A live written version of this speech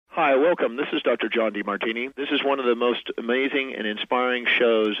Hi, welcome. This is Dr. John DeMartini. This is one of the most amazing and inspiring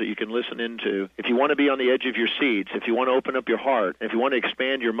shows that you can listen into. If you want to be on the edge of your seats, if you want to open up your heart, if you want to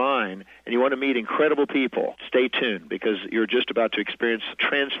expand your mind, and you want to meet incredible people, stay tuned because you're just about to experience a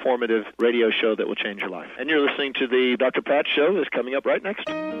transformative radio show that will change your life. And you're listening to the Dr. Pat Show that's coming up right next.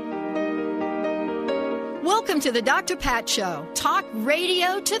 Welcome to the Dr. Pat Show. Talk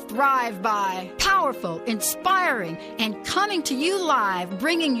radio to thrive by. Powerful, inspiring, and coming to you live,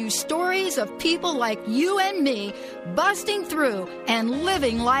 bringing you stories of people like you and me, busting through and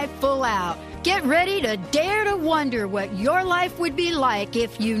living life full out. Get ready to dare to wonder what your life would be like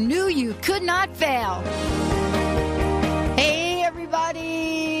if you knew you could not fail. Hey,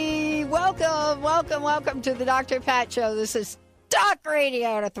 everybody. Welcome to the Dr. Pat Show. This is Talk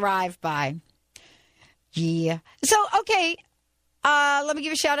Radio to Thrive By. Yeah. So, okay, let me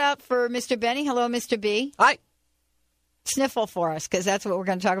give a shout-out for Mr. Benny. Hello, Mr. B. Hi. Sniffle for us, because that's what we're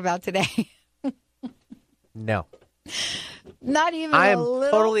going to talk about today. No. Not even I a am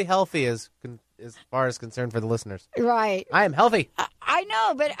little. totally healthy as far as concerned for the listeners. Right. I am healthy. I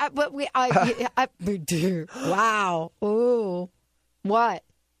know, but we do. Wow. Ooh. What?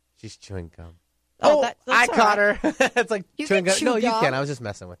 She's chewing gum. Oh, that's I caught right. her. It's like You chewing can gum. chew No, you gum. can. I was just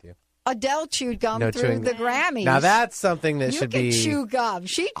messing with you. Adele chewed gum No through chewing the gum. Grammys. Now that's something that you should can be. chew gum.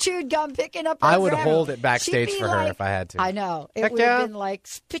 She chewed gum picking up her I would Grammy. hold it backstage She'd be for her like- if I had to. I know. It Heck would have yeah. been like,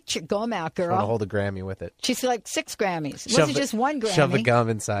 spit your gum out, I want to girl. hold a Grammy with it. She's like 6 Grammys. It Shove wasn't just one Grammy. Shove the gum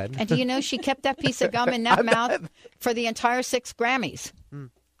inside. And do you know she kept that piece of gum in that mouth for the entire 6 Grammys?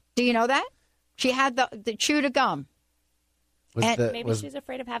 Do you know that? She had the chew to gum. Maybe she's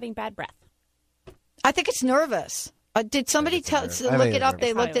afraid of having bad breath. I think it's nervous. Did somebody look it up?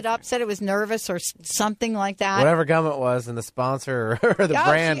 They looked it up, said it was nervous or something like that. Whatever gum it was, and the sponsor or the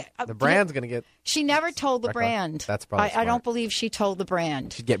brand, the brand's going to get. She never told the brand. That's probably I don't believe she told the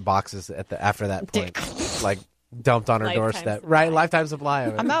brand. She'd get boxes after that point, like dumped on her Lifetime doorstep. supply. Right, lifetime supply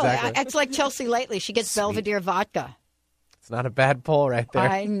of it. No, Exactly. it's like Chelsea lately. She gets Belvedere vodka. It's not a bad pull right there.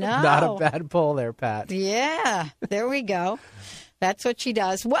 I know. Not a bad pull there, Pat. Yeah, there we go. That's what she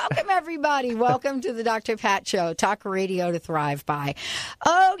does. Welcome, everybody. Welcome to the Dr. Pat Show, talk radio to thrive by.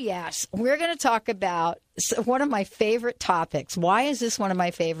 Oh, yes. We're going to talk about one of my favorite topics. Why is this one of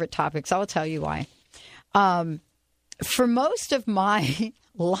my favorite topics? I'll tell you why. For most of my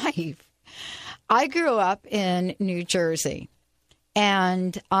life, I grew up in New Jersey.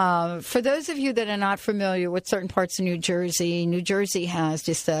 And for those of you that are not familiar with certain parts of New Jersey has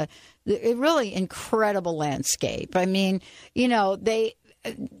just a really incredible landscape. I mean, you know, it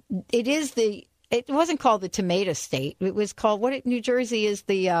wasn't called the tomato state. It was called, New Jersey is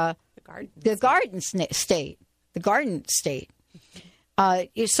the garden state. The garden state.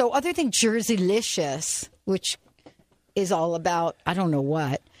 So other than Jerseylicious, which is all about, I don't know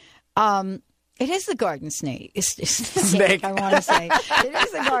what, it is the garden snake. Snake, I want to say. It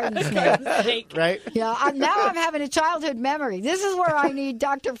is the garden snake. Right? Yeah, now I'm having a childhood memory. This is where I need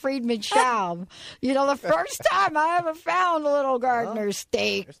Dr. Friedman Schaub. You know, the first time I ever found a little gardener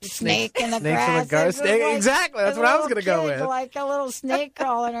snake in the grass. Snake. Exactly. That's what I was going to go with. Like a little snake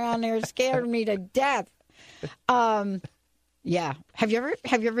crawling around there scared me to death. Yeah. Have you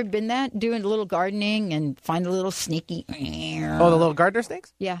ever been doing a little gardening and find a little sneaky? Oh, the little gardener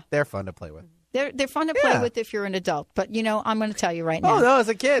snakes? Yeah. They're fun to play with. They're fun to play with if you're an adult. But, you know, I'm going to tell you right now. Oh, no, as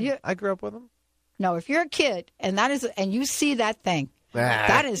a kid. I grew up with them. No, if you're a kid and you see that thing,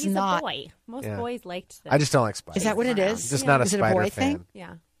 that is He's not. a boy. Most boys liked them. I just don't like spiders. Is that what it is? Just not a Is it spider a boy fan. thing?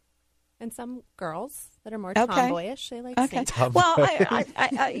 Yeah. And some girls that are more Okay. tomboyish, they like snakes. Well,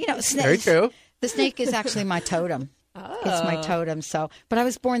 I you know, snakes. Very true. The snake is actually my totem. Oh. It's my totem. But I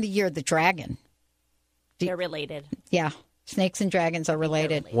was born the year of the dragon. They're related. Yeah. Snakes and dragons are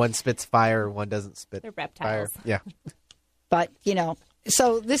related. One spits fire, one doesn't spit They're reptiles. fire. Yeah. But, you know,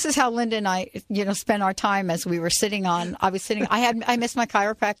 so this is how Linda and I, you know, spent our time as we were sitting on. I missed my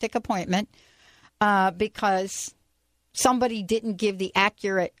chiropractic appointment because somebody didn't give the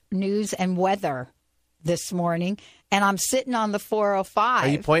accurate news and weather this morning. And I'm sitting on the 405. Are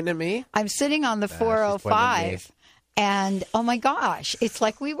you pointing at me? I'm sitting on the She's pointing at 405. And, oh, my gosh, it's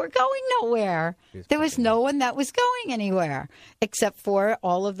like we were going nowhere. There was no one that was going anywhere except for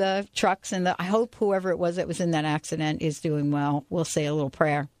all of the trucks. And I hope whoever it was that was in that accident is doing well. We'll say a little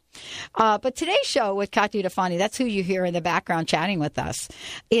prayer. But today's show with Katya Difani, that's who you hear in the background chatting with us,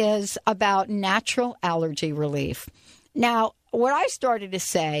 is about natural allergy relief. Now, what I started to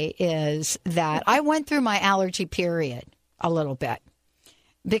say is that I went through my allergy period a little bit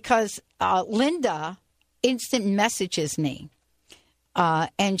because Linda instant messages me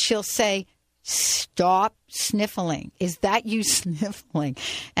and she'll say, stop sniffling. Is that you sniffling?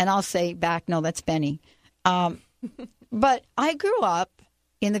 And I'll say back, no, that's Benny. But I grew up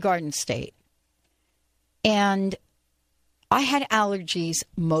in the Garden State, and I had allergies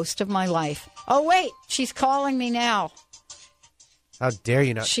most of my life. Oh, wait, she's calling me now. How dare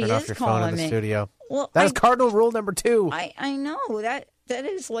you not She turn off is your phone in the calling me. studio? Well, that is cardinal rule number 2. I know. That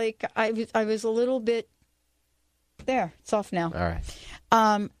is like, I was a little bit, there, it's off now. All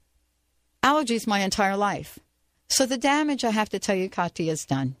right. Allergies my entire life. So the damage, I have to tell you, Katya, is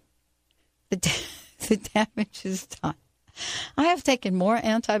done. The damage is done. I have taken more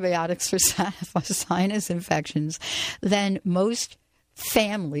antibiotics for sinus infections than most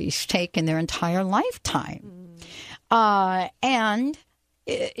families take in their entire lifetime. And,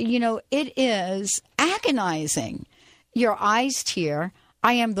 it is agonizing. Your eyes tear.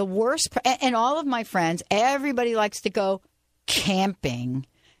 I am the worst. And all of my friends, everybody likes to go camping,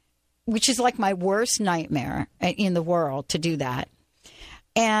 which is like my worst nightmare in the world to do that.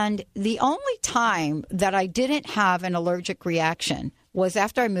 And the only time that I didn't have an allergic reaction was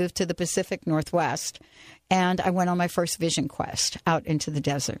after I moved to the Pacific Northwest and I went on my first vision quest out into the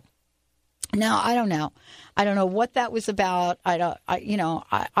desert. Now, I don't know. I don't know what that was about. I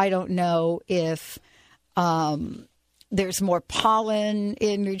don't know if there's more pollen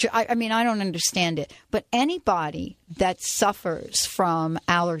in New Jersey. I mean, I don't understand it. But anybody that suffers from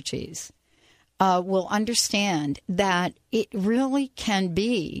allergies will understand that it really can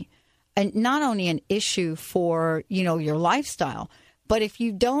be not only an issue for, your lifestyle, but if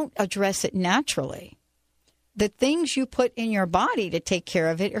you don't address it naturally, the things you put in your body to take care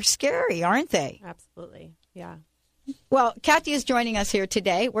of it are scary, aren't they? Absolutely. Yeah. Well, Katya is joining us here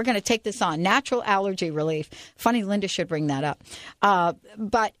today. We're going to take this on, natural allergy relief. Funny, Linda should bring that up.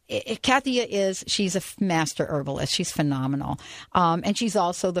 But Katya she's a master herbalist. She's phenomenal. And she's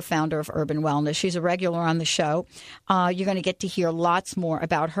also the founder of Urban Wellness. She's a regular on the show. You're going to get to hear lots more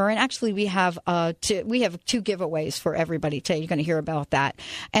about her. And actually, we have 2 giveaways for everybody today. You're going to hear about that.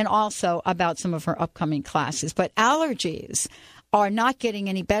 And also about some of her upcoming classes. But allergies are not getting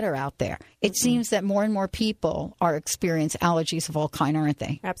any better out there. It seems that more and more people are experiencing allergies of all kinds, aren't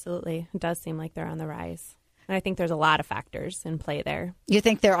they? Absolutely. It does seem like they're on the rise. And I think there's a lot of factors in play there. You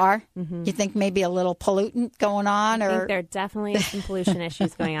think there are? Mm-hmm. You think maybe a little pollutant going on? I think there are definitely some pollution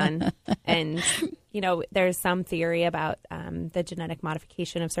issues going on. And, there's some theory about the genetic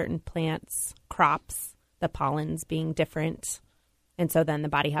modification of certain plants, crops, the pollens being different. And so then the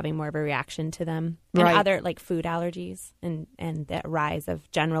body having more of a reaction to them. And other like food allergies and the rise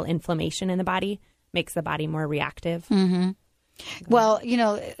of general inflammation in the body makes the body more reactive. Mm-hmm. Well,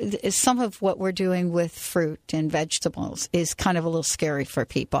 some of what we're doing with fruit and vegetables is kind of a little scary for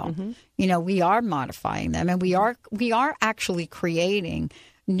people. Mm-hmm. We are modifying them and we are actually creating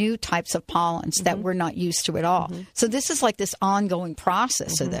new types of pollens that we're not used to at all. Mm-hmm. So this is like this ongoing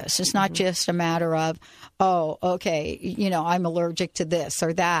process of this. It's not just a matter of, oh, okay, I'm allergic to this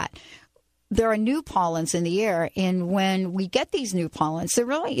or that. There are new pollens in the air. And when we get these new pollens, there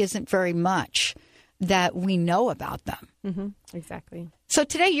really isn't very much that we know about them. Mm-hmm. Exactly. So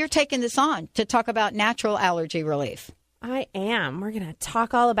today you're taking this on to talk about natural allergy relief. I am. We're going to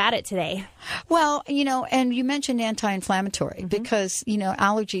talk all about it today. Well, and you mentioned anti-inflammatory because,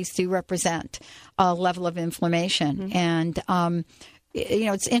 allergies do represent a level of inflammation. And,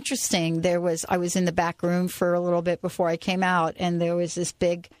 it's interesting. I was in the back room for a little bit before I came out, and there was this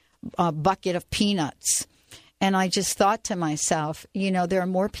big bucket of peanuts. And I just thought to myself, there are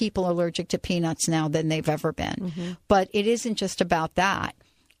more people allergic to peanuts now than they've ever been. Mm-hmm. But it isn't just about that.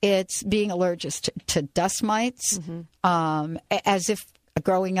 It's being allergic to dust mites, as if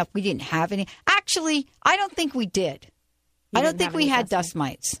growing up we didn't have any. Actually, I don't think we did. I don't think we had dust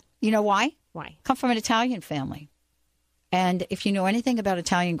mites. You know why? Why? Come from an Italian family. And if you know anything about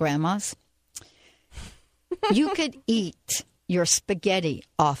Italian grandmas, you could eat your spaghetti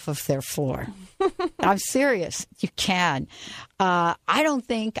off of their floor. I'm serious. You can. I don't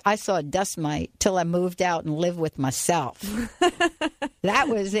think I saw a dust mite till I moved out and lived with myself. That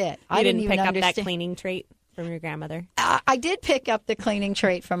was it. I didn't even pick up that cleaning trait from your grandmother. I did pick up the cleaning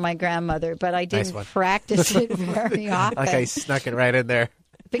trait from my grandmother, but I didn't practice it very often. Like I snuck it right in there.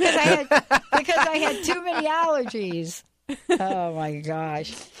 Because I had too many allergies. Oh, my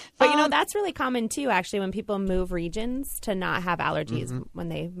gosh. But, that's really common, too, actually, when people move regions to not have allergies when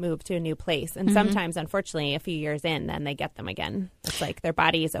they move to a new place. And sometimes, unfortunately, a few years in, then they get them again. It's like their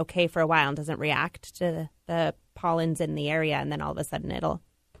body is okay for a while and doesn't react to the pollens in the area. And then all of a sudden it'll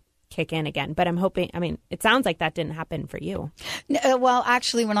kick in again. But I'm hoping, it sounds like that didn't happen for you. Well,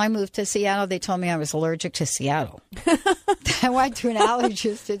 actually, when I moved to Seattle, they told me I was allergic to Seattle. I went to an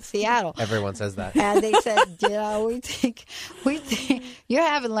allergist in Seattle. Everyone says that. And they said, we think you're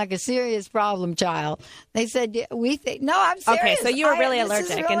having like a serious problem, child. They said, no, I'm serious. Okay, so you were really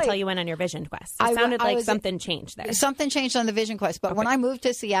allergic until you went on your vision quest. It sounded like something changed there. Something changed on the vision quest. But when I moved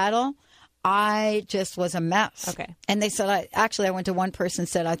to Seattle, I just was a mess. Okay. And they said, I went to one person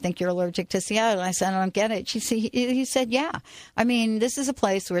said, I think you're allergic to Seattle. And I said, I don't get it. He said, yeah. This is a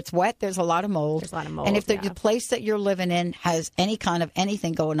place where it's wet. There's a lot of mold. There's a lot of mold. And if the place that you're living in has any kind of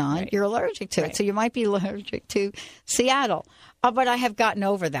anything going on, you're allergic to it. So you might be allergic to Seattle. But I have gotten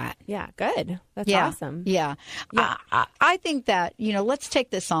over that. Yeah, good. That's awesome. Yeah. I think that, let's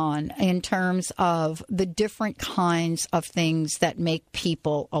take this on in terms of the different kinds of things that make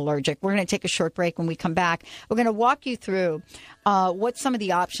people allergic. We're going to take a short break. When we come back, we're going to walk you through what some of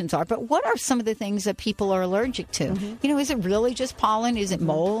the options are. But what are some of the things that people are allergic to? Mm-hmm. Is it really just pollen? Is it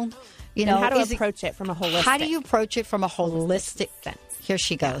mold? And how to approach it from a holistic? How do you approach it from a holistic sense? Here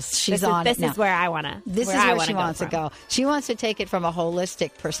she goes. She's on it now. This is where I want to. This is where she wants to go. She wants to take it from a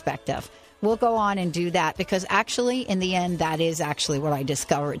holistic perspective. We'll go on and do that because actually, in the end, that is actually what I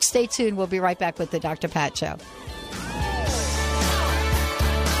discovered. Stay tuned. We'll be right back with the Dr. Pat Show.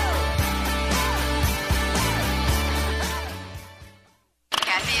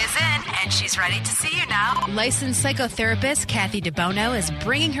 And she's ready to see you now. Licensed psychotherapist Kathy DeBono is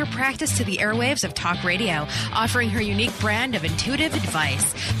bringing her practice to the airwaves of talk radio, offering her unique brand of intuitive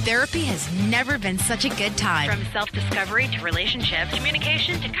advice. Therapy has never been such a good time. From self-discovery to relationships,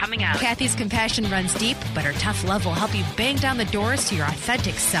 communication to coming out. Kathy's compassion runs deep, but her tough love will help you bang down the doors to your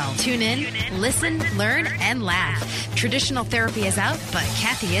authentic self. Tune in, listen, learn, and laugh. Traditional therapy is out, but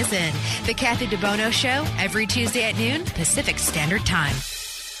Kathy is in. The Kathy DeBono Show, every Tuesday at noon, Pacific Standard Time.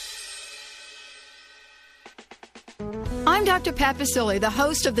 I'm Dr. Pat Basile, the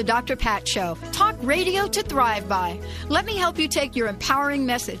host of the Dr. Pat Show, talk radio to thrive by. Let me help you take your empowering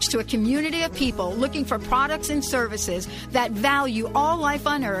message to a community of people looking for products and services that value all life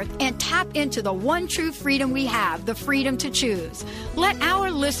on earth and tap into the one true freedom we have, the freedom to choose. Let our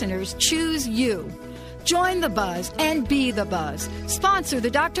listeners choose you. Join the buzz and be the buzz. Sponsor the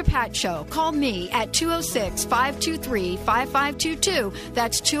Dr. Pat Show. Call me at 206-523-5522.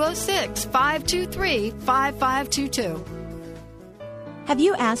 That's 206-523-5522. Have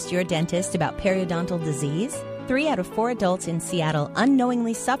you asked your dentist about periodontal disease? 3 out of 4 adults in Seattle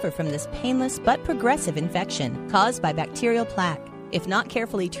unknowingly suffer from this painless but progressive infection caused by bacterial plaque. If not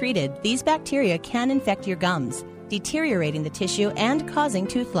carefully treated, these bacteria can infect your gums, deteriorating the tissue and causing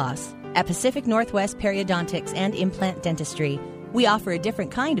tooth loss. At Pacific Northwest Periodontics and Implant Dentistry, we offer a different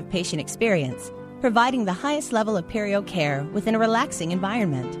kind of patient experience, providing the highest level of perio care within a relaxing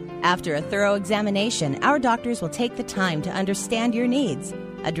environment. After a thorough examination, our doctors will take the time to understand your needs,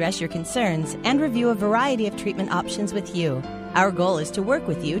 address your concerns, and review a variety of treatment options with you. Our goal is to work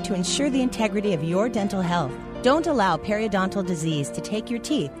with you to ensure the integrity of your dental health. Don't allow periodontal disease to take your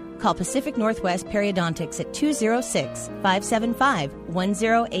teeth. Call Pacific Northwest Periodontics at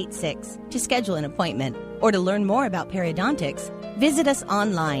 206-575-1086 to schedule an appointment. Or to learn more about periodontics, visit us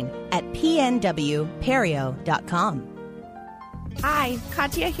online at pnwperio.com. Hi,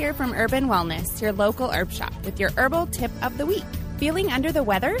 Katya here from Herban Wellness, your local herb shop, with your herbal tip of the week. Feeling under the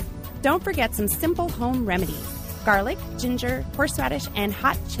weather? Don't forget some simple home remedies. Garlic, ginger, horseradish, and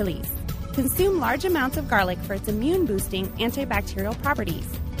hot chilies. Consume large amounts of garlic for its immune-boosting antibacterial properties.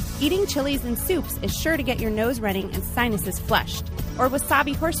 Eating chilies and soups is sure to get your nose running and sinuses flushed. Or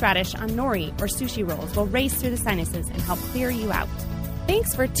wasabi horseradish on nori or sushi rolls will race through the sinuses and help clear you out.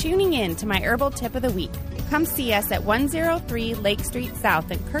 Thanks for tuning in to my herbal tip of the week. Come see us at 103 Lake Street South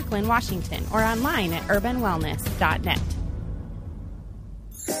in Kirkland, Washington, or online at urbanwellness.net.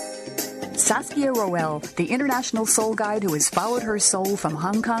 Saskia Roel, the international soul guide who has followed her soul from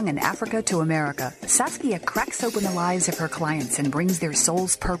Hong Kong and Africa to America. Saskia cracks open the lives of her clients and brings their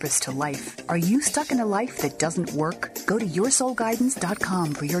soul's purpose to life. Are you stuck in a life that doesn't work? Go to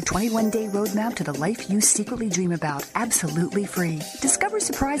yoursoulguidance.com for your 21-day roadmap to the life you secretly dream about, absolutely free. Discover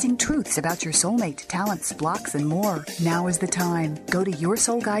surprising truths about your soulmate, talents, blocks, and more. Now is the time. Go to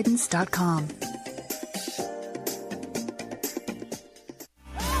yoursoulguidance.com.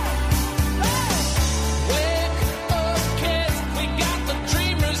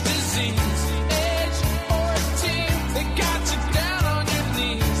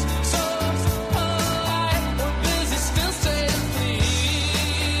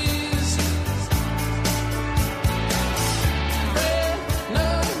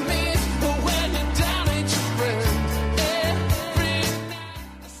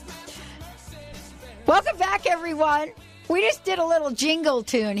 Welcome back, everyone. We just did a little jingle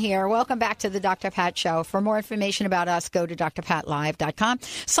tune here. Welcome back to the Dr. Pat Show. For more information about us, go to drpatlive.com.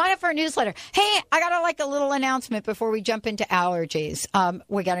 Sign up for our newsletter. Hey, I got a little announcement before we jump into allergies.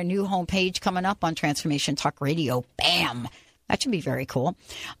 We got a new homepage coming up on Transformation Talk Radio. Bam! That should be very cool.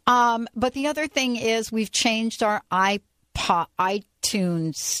 But the other thing is we've changed our iTunes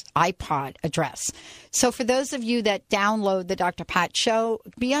iPod address. So for those of you that download the Dr. Pat Show,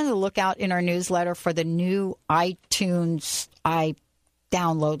 be on the lookout in our newsletter for the new iTunes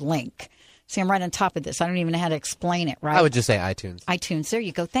download link. See, I'm right on top of this. I don't even know how to explain it, right? I would just say iTunes. iTunes. There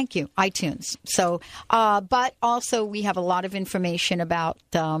you go. Thank you. iTunes. So, but also we have a lot of information about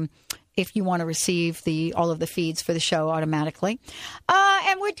if you want to receive all of the feeds for the show automatically.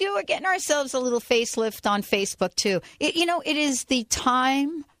 And we're getting ourselves a little facelift on Facebook, too. It is the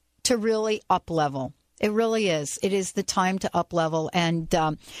time to really up-level. It really is. It is the time to up-level. And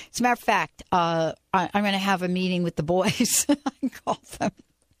as a matter of fact, I'm going to have a meeting with the boys. I call them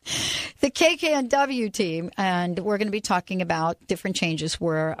the KKNW team, and we're going to be talking about different changes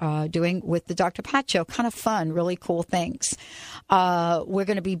we're doing with the Dr. Pat Show. Kind of fun, really cool things. We're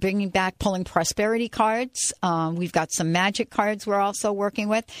going to be bringing back pulling prosperity cards. We've got some magic cards we're also working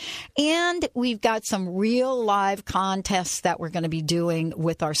with. And we've got some real live contests that we're going to be doing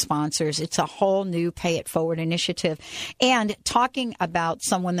with our sponsors. It's a whole new Pay It Forward initiative. And talking about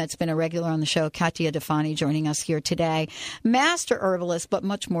someone that's been a regular on the show, Katya Difani, joining us here today. Master herbalist, but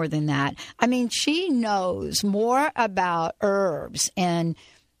much more than that. I mean, she knows more about herbs, and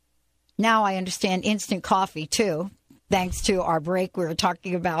now I understand instant coffee too. Thanks to our break, we were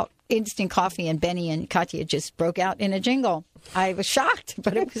talking about instant coffee, and Benny and Katya just broke out in a jingle. I was shocked,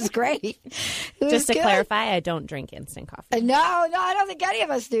 but it was great. Just to clarify, I don't drink instant coffee. No, I don't think any of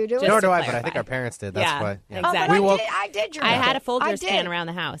us do we? Nor do I, but I think our parents did. That's why. Yeah. Exactly. I did drink it. I had a Folgers can around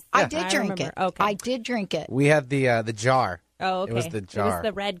the house. I did drink it. Okay. I did drink it. We had the jar. Oh, okay. It was the jar. It was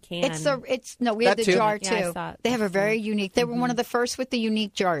the red can. We had the jar too. Yeah, I saw it. They have a very unique. They were one of the first with the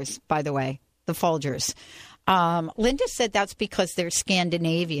unique jars, by the way, the Folgers. Linda said that's because they're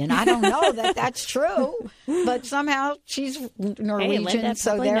Scandinavian. I don't know that that's true, but somehow she's Norwegian, hey, Linda,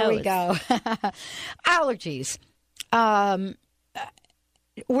 so there we go. Allergies.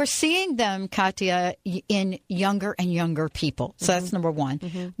 We're seeing them, Katya, in younger and younger people. So that's number one.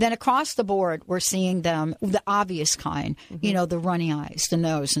 Mm-hmm. Then across the board, we're seeing them, the obvious kind, the runny eyes, the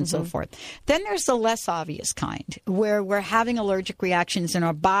nose, and so forth. Then there's the less obvious kind, where we're having allergic reactions and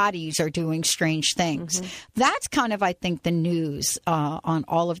our bodies are doing strange things. That's kind of, I think, the news on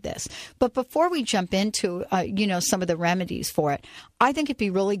all of this. But before we jump into, some of the remedies for it, I think it'd be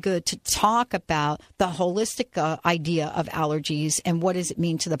really good to talk about the holistic idea of allergies and what does it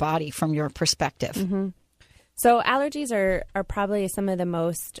mean to the body from your perspective. So allergies are probably some of the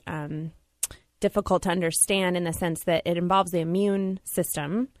most difficult to understand in the sense that it involves the immune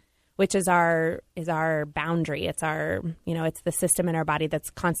system, which is our boundary. It's it's the system in our body that's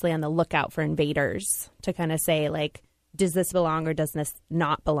constantly on the lookout for invaders to kind of say, like, does this belong or does this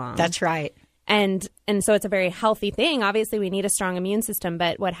not belong? That's right. And so it's a very healthy thing. Obviously, we need a strong immune system.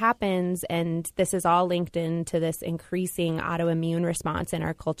 But what happens, and this is all linked into this increasing autoimmune response in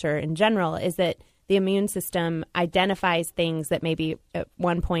our culture in general, is that the immune system identifies things that maybe at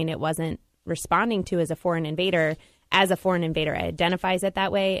one point it wasn't responding to as a foreign invader. As a foreign invader, it identifies it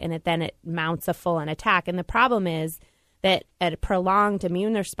that way, and then it mounts a full-on attack. And the problem is that a prolonged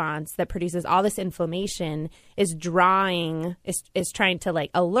immune response that produces all this inflammation is trying to like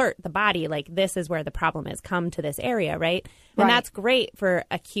alert the body, like, this is where the problem is, come to this area, right? And that's great for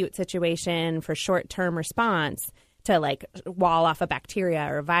acute situation, for short-term response to like wall off a bacteria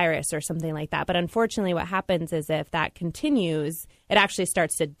or a virus or something like that. But unfortunately, what happens is if that continues, it actually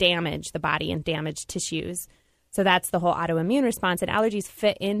starts to damage the body and damage tissues. So that's the whole autoimmune response. And allergies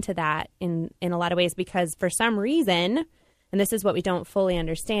fit into that in a lot of ways because for some reason, and this is what we don't fully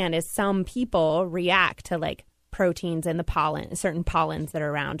understand, is some people react to like proteins in the pollen, certain pollens that are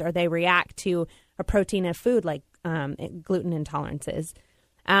around, or they react to a protein in food like gluten intolerances.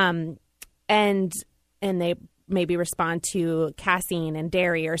 And they maybe respond to casein and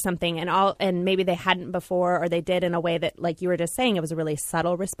dairy or something, and maybe they hadn't before, or they did in a way that, like you were just saying, it was a really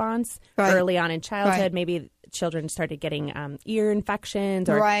subtle response early on in childhood. Maybe children started getting ear infections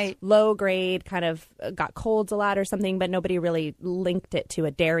or low grade kind of got colds a lot or something, but nobody really linked it to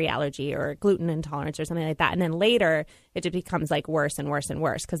a dairy allergy or gluten intolerance or something like that. And then later it just becomes like worse and worse and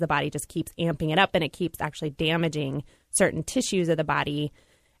worse because the body just keeps amping it up and it keeps actually damaging certain tissues of the body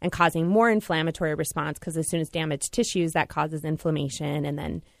and causing more inflammatory response because as soon as damaged tissues, that causes inflammation. And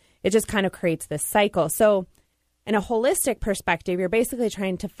then it just kind of creates this cycle. So in a holistic perspective, you're basically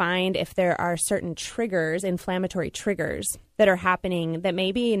trying to find if there are certain triggers, inflammatory triggers, that are happening that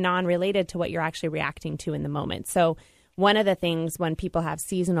may be non-related to what you're actually reacting to in the moment. So one of the things when people have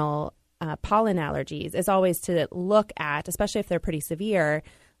seasonal pollen allergies is always to look at, especially if they're pretty severe,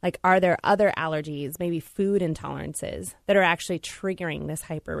 like, are there other allergies, maybe food intolerances, that are actually triggering this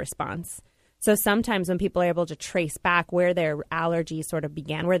hyper response? So sometimes when people are able to trace back where their allergy sort of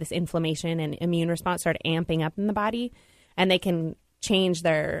began, where this inflammation and immune response started amping up in the body, and they can change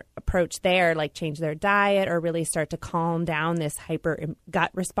their approach there, like change their diet or really start to calm down this hyper gut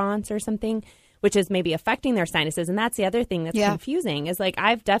response or something, which is maybe affecting their sinuses. And that's the other thing that's confusing is, like,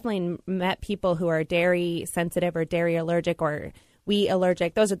 I've definitely met people who are dairy sensitive or dairy allergic or wheat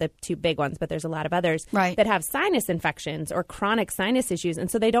allergic. Those are the two big ones, but there's a lot of others that have sinus infections or chronic sinus issues. And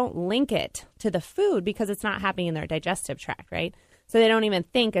so they don't link it to the food because it's not happening in their digestive tract, right? So they don't even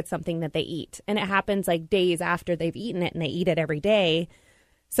think it's something that they eat. And it happens like days after they've eaten it, and they eat it every day.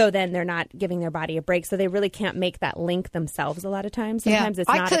 So then they're not giving their body a break. So they really can't make that link themselves a lot of times. Sometimes it's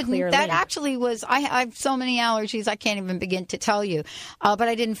not a clear link. That actually was, I have so many allergies, I can't even begin to tell you. But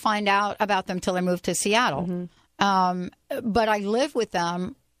I didn't find out about them till I moved to Seattle. Mm-hmm. But I lived with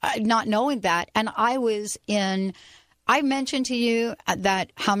them not knowing that. And I mentioned to you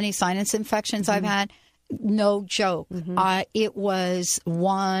that how many sinus infections I've had. No joke. It was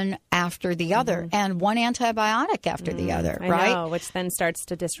one after the other and one antibiotic after the other, right? I know, which then starts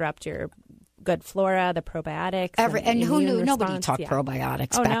to disrupt your good flora, the probiotics. And who knew? Nobody talked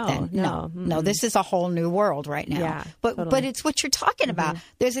probiotics back then. No, this is a whole new world right now. Yeah, but it's what you're talking about.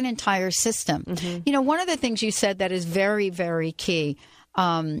 There's an entire system. You know, one of the things you said that is very, very key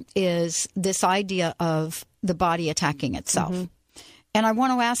is this idea of the body attacking itself. And I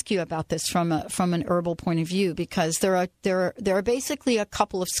want to ask you about this from an herbal point of view, because there are basically a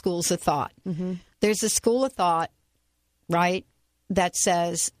couple of schools of thought. There's a school of thought, right, that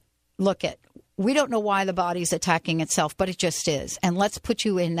says, look, we don't know why the body's attacking itself, but it just is. And let's put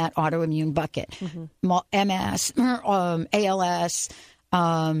you in that autoimmune bucket. MS, ALS,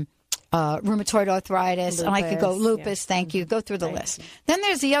 rheumatoid arthritis, lupus, and I could go lupus, thank you, go through the list. Then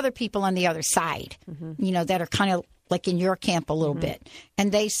there's the other people on the other side, you know, that are kind of like in your camp a little bit.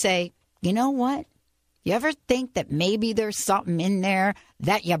 And they say, you know what? You ever think that maybe there's something in there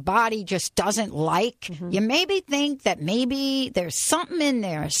that your body just doesn't like? You maybe think that maybe there's something in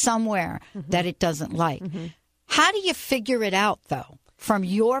there somewhere that it doesn't like. How do you figure it out, though, from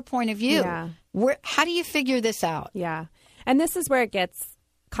your point of view? How do you figure this out? And this is where it gets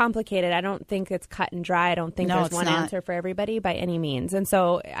complicated. I don't think it's cut and dry. I don't think there's one answer for everybody by any means. And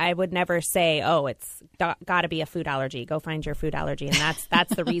so I would never say, oh, it's got to be a food allergy. Go find your food allergy. And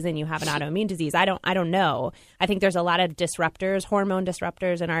that's the reason you have an autoimmune disease. I don't know. I think there's a lot of disruptors, hormone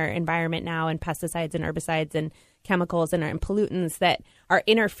disruptors in our environment now, and pesticides and herbicides and chemicals and pollutants that are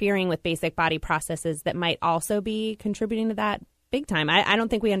interfering with basic body processes that might also be contributing to that big time. I don't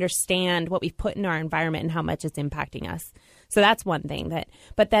think we understand what we've put in our environment and how much it's impacting us. So that's one thing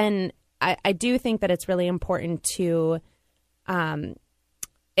but then I do think that it's really important to,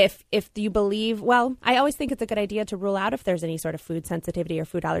 if you believe, well, I always think it's a good idea to rule out if there's any sort of food sensitivity or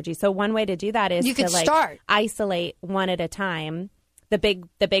food allergy. So one way to do that is to isolate one at a time, the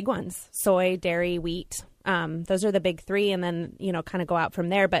big ones, soy, dairy, wheat. Those are the big three, and then, you know, kind of go out from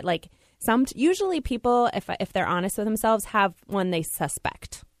there. But like usually people, if they're honest with themselves, have one they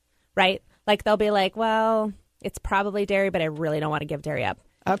suspect, right? Like they'll be like, well, it's probably dairy, but I really don't want to give dairy up.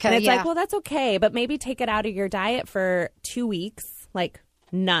 Okay. And it's like, well, that's okay, but maybe take it out of your diet for 2 weeks, like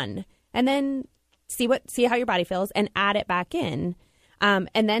none, and then see how your body feels and add it back in, and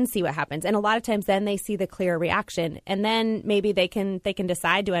then see what happens. And a lot of times then they see the clear reaction, and then maybe they can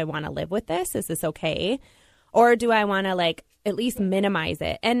decide, do I want to live with this? Is this okay? Or do I want to like at least minimize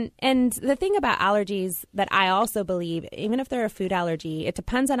it? And the thing about allergies that I also believe, even if they're a food allergy, it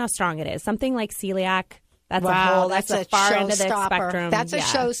depends on how strong it is. Something like celiac, that's a far end of the spectrum. That's a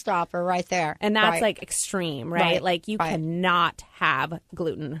showstopper right there. And that's like extreme, right? Like you cannot have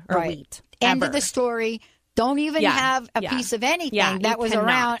gluten or wheat. End of the story. Don't even have a piece of anything that was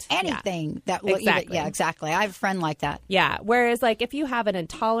around anything. Exactly. I have a friend like that. Yeah. Whereas like if you have an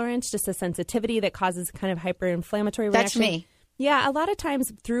intolerance, just a sensitivity that causes kind of hyperinflammatory reaction. That's me. Yeah, a lot of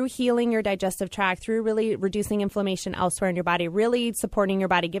times through healing your digestive tract, through really reducing inflammation elsewhere in your body, really supporting your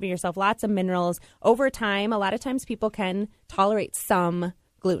body, giving yourself lots of minerals over time, a lot of times people can tolerate some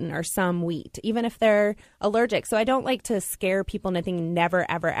gluten or some wheat, even if they're allergic. So I don't like to scare people into thinking never,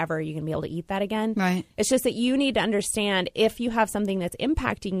 ever, ever you can be able to eat that again. Right. It's just that you need to understand if you have something that's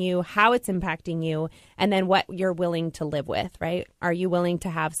impacting you, how it's impacting you, and then what you're willing to live with, right? Are you willing to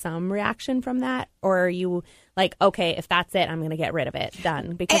have some reaction from that? Or are you like, okay, if that's it, I'm going to get rid of it,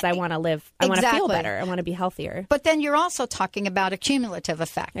 done, because I want to live, I want to feel better, I want to be healthier. But then you're also talking about a cumulative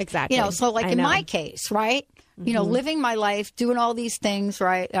effect. Exactly. So like in my case, right? Living my life, doing all these things,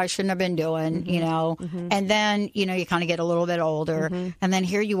 right, I shouldn't have been doing, and then, you kind of get a little bit older, and then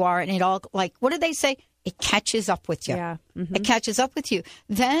here you are, and it all, like, what did they say? It catches up with you. Yeah. It catches up with you.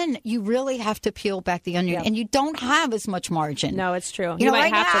 Then you really have to peel back the onion, and you don't have as much margin. No, it's true. You know,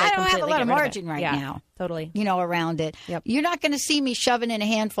 might right have now, to, like, I don't have a lot of margin right yeah, now. Totally. Around it. Yep. You're not going to see me shoving in a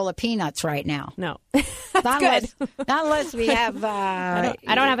handful of peanuts right now. No. Not unless we have... I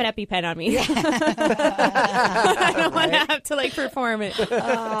don't have an EpiPen on me. I don't want to have to, like, perform it.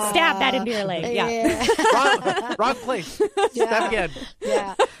 Stab that into your leg. Yeah. Wrong place. Step again.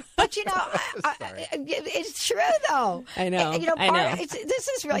 Yeah. But, it's true, though. I know. This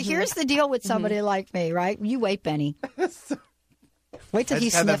is really, here's the deal with somebody like me, right? You wait, Benny. Wait till he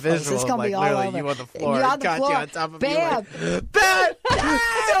sniffles. It's going to be all over. You on the floor. You on the floor. On top of Bam. Bam!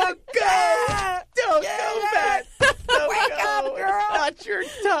 Don't go! Don't go, Pat! Wake up, girl! Not your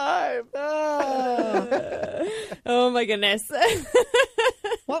time. Oh, my goodness.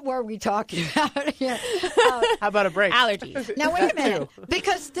 What were we talking about? How about a break? Allergies. Now, wait a minute,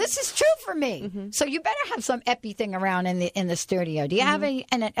 because this is true for me. So you better have some epi thing around in the studio. Do you have an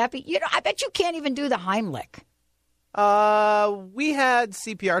epi? I bet you can't even do the Heimlich. We had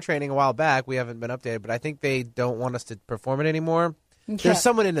CPR training a while back. We haven't been updated, but I think they don't want us to perform it anymore. Okay. There's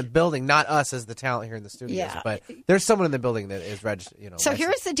someone in the building, not us as the talent here in the studios, but there's someone in the building that is registered. So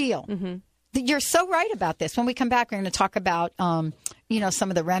here's the deal. You're so right about this. When we come back, we're going to talk about, some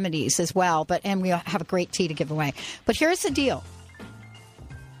of the remedies as well. And we have a great tea to give away. But here's the deal.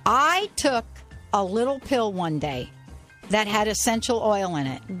 I took a little pill one day that had essential oil in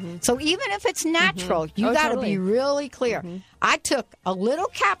it. So even if it's natural, you got to be really clear. I took a little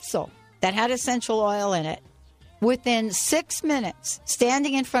capsule that had essential oil in it. Within 6 minutes,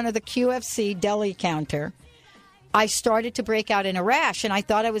 standing in front of the QFC deli counter, I started to break out in a rash, and I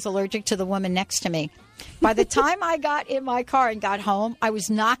thought I was allergic to the woman next to me. By the time I got in my car and got home, I was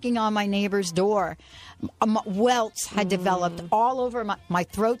knocking on my neighbor's door. Welts had developed all over. My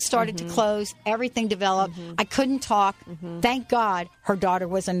throat started to close. Everything developed. I couldn't talk. Thank God her daughter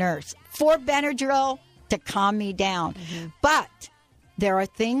was a nurse. 4 Benadryl to calm me down. But there are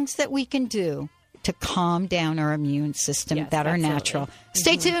things that we can do to calm down our immune system that are natural.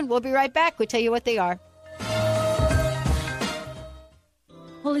 Stay tuned. We'll be right back. We'll tell you what they are.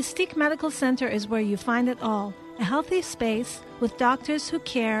 Holistic Medical Center is where you find it all. A healthy space with doctors who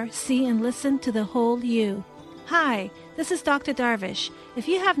care, see, and listen to the whole you. Hi, this is Dr. Darvish. If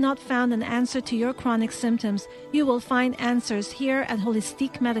you have not found an answer to your chronic symptoms, you will find answers here at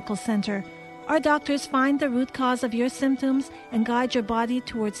Holistic Medical Center. Our doctors find the root cause of your symptoms and guide your body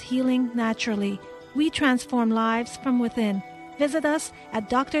towards healing naturally. We transform lives from within. Visit us at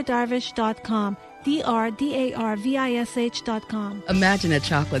drdarvish.com. drdarvish.com. Imagine a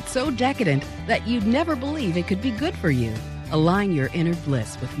chocolate so decadent that you'd never believe it could be good for you. Align your inner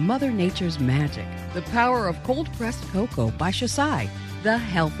bliss with Mother Nature's magic. The power of cold-pressed cocoa by Shasai, the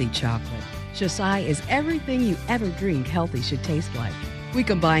healthy chocolate. Shasai is everything you ever dreamed healthy should taste like. We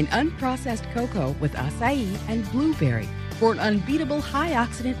combine unprocessed cocoa with acai and blueberry for an unbeatable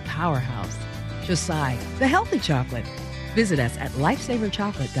high-oxidant powerhouse. Shasai, the healthy chocolate. Visit us at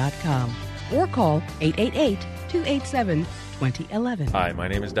lifesaverchocolate.com. or call 888-287-2011. Hi, my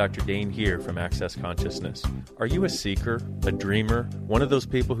name is Dr. Dane here from Access Consciousness. Are you a seeker, a dreamer, one of those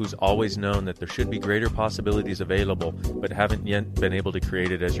people who's always known that there should be greater possibilities available but haven't yet been able to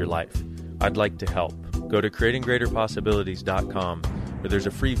create it as your life? I'd like to help. Go to creatinggreaterpossibilities.com where there's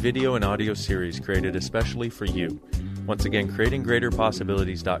a free video and audio series created especially for you. Once again,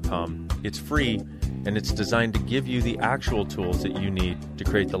 creatinggreaterpossibilities.com. It's free, and it's designed to give you the actual tools that you need to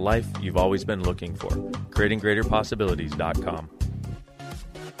create the life you've always been looking for. creatinggreaterpossibilities.com.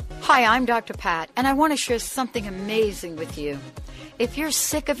 Hi, I'm Dr. Pat, and I want to share something amazing with you. If you're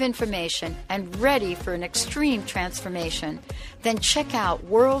sick of information and ready for an extreme transformation, then check out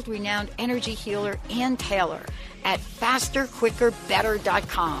world-renowned energy healer Ann Taylor at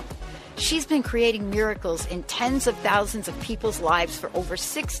fasterquickerbetter.com. She's been creating miracles in tens of thousands of people's lives for over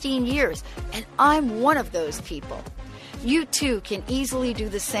 16 years, and I'm one of those people. You too can easily do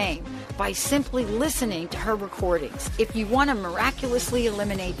the same by simply listening to her recordings. If you want to miraculously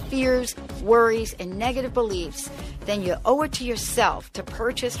eliminate fears, worries, and negative beliefs, then you owe it to yourself to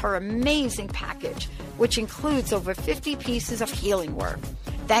purchase her amazing package, which includes over 50 pieces of healing work.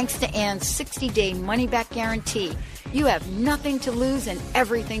 Thanks to Anne's 60-day money-back guarantee, you have nothing to lose and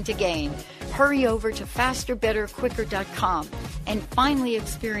everything to gain. Hurry over to fasterbetterquicker.com and finally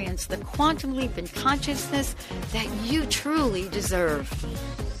experience the quantum leap in consciousness that you truly deserve.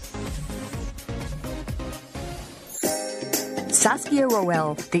 Saskia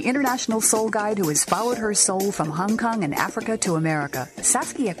Roel, the international soul guide who has followed her soul from Hong Kong and Africa to America.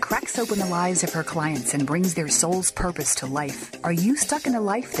 Saskia cracks open the lives of her clients and brings their soul's purpose to life. Are you stuck in a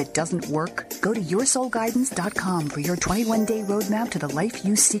life that doesn't work? Go to yoursoulguidance.com for your 21-day roadmap to the life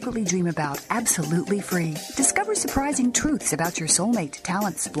you secretly dream about, absolutely free. Discover surprising truths about your soulmate,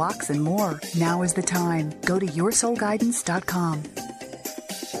 talents, blocks, and more. Now is the time. Go to yoursoulguidance.com.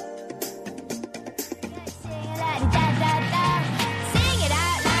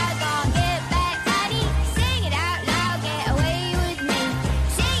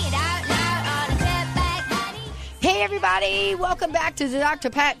 Everybody, welcome back to the Dr.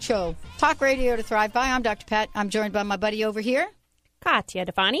 Pat Show. Talk radio to thrive by. I'm Dr. Pat. I'm joined by my buddy over here, Katya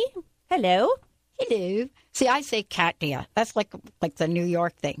Difani. Hello. Hello. See, I say Katya. That's like the New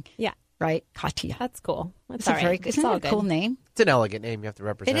York thing. Yeah. Right? Katya. That's cool. It's a very good, a cool name. It's an elegant name. You have to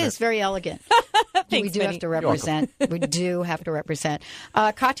represent it. It is very elegant. Thanks, we do have to represent. We do have to represent.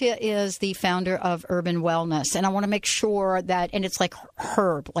 Katya is the founder of Herban Wellness, and I want to make sure that, and it's like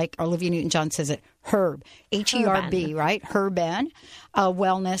Herb, like Olivia Newton-John says it, Herb, Herb, right? Herban,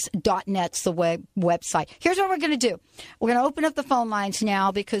 wellness.net's the website. Here's what we're going to do. We're going to open up the phone lines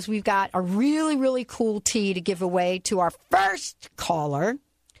now because we've got a really, really cool tea to give away to our first caller.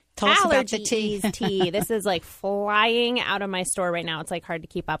 Tell us about the tea. This is like flying out of my store right now. It's like hard to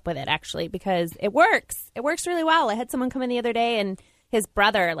keep up with it actually because it works. It works really well. I had someone come in the other day and his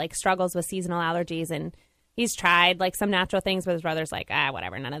brother like struggles with seasonal allergies and he's tried like some natural things, but his brother's like,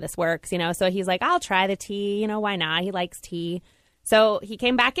 whatever, none of this works, you know? So he's like, I'll try the tea, you know, why not? He likes tea. So he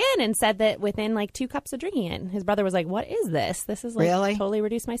came back in and said that within like 2 cups of drinking it, his brother was like, what is this? This is like really? Totally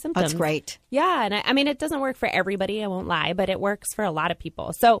reduced my symptoms. That's great. Yeah. And I mean, it doesn't work for everybody. I won't lie, but it works for a lot of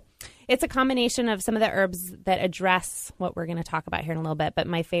people. So it's a combination of some of the herbs that address what we're going to talk about here in a little bit. But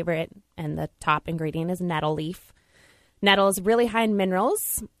my favorite and the top ingredient is nettle leaf. Nettle is really high in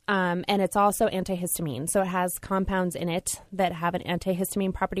minerals, and it's also antihistamine. So it has compounds in it that have an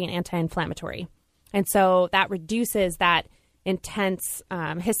antihistamine property and anti-inflammatory. And so that reduces that intense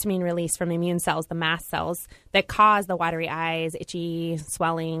histamine release from the immune cells, the mast cells, that cause the watery eyes, itchy,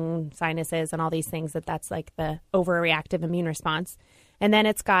 swelling, sinuses, and all these things. That's like the overreactive immune response. And then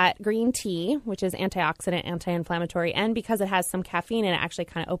it's got green tea, which is antioxidant, anti-inflammatory, and because it has some caffeine, it actually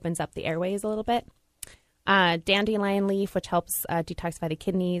kind of opens up the airways a little bit. Dandelion leaf, which helps detoxify the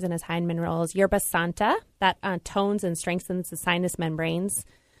kidneys and is high in minerals. Yerba Santa, that tones and strengthens the sinus membranes.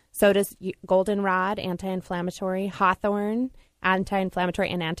 So does goldenrod, anti-inflammatory. Hawthorn, anti-inflammatory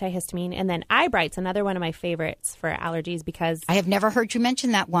and antihistamine. And then eyebright's another one of my favorites for allergies because I have never heard you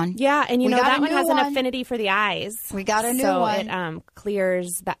mention that one. Yeah, and you know that one has an affinity for the eyes. We got a new one. So it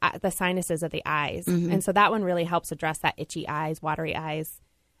clears the sinuses of the eyes. Mm-hmm. And so that one really helps address that itchy eyes, watery eyes.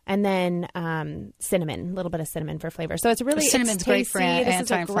 And then cinnamon, a little bit of cinnamon for flavor. So it's really cinnamon's great for anti-inflammatory.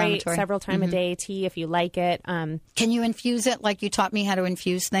 This is a great several time a day tea if you like it. Can you infuse it like you taught me how to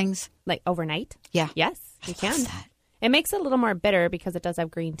infuse things? Like overnight? Yeah. Yes, you can. That. It makes it a little more bitter because it does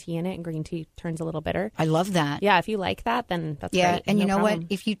have green tea in it, and green tea turns a little bitter. I love that. Yeah, if you like that, then that's great. Yeah, and you know problem.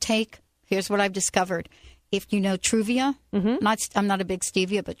 what? If you take, here's what I've discovered. If you know Truvia, I'm not a big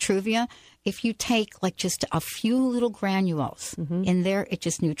stevia, but Truvia, if you take like just a few little granules in there, it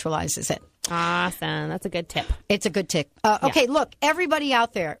just neutralizes it. Awesome. That's a good tip. It's a good tip. Okay, look, everybody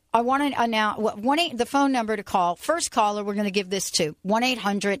out there, I want to announce the phone number to call. First caller, we're going to give this to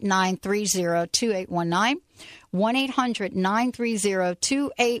 1-800-930-2819.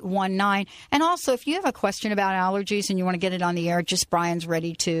 1-800-930-2819. And also, if you have a question about allergies and you want to get it on the air, just Brian's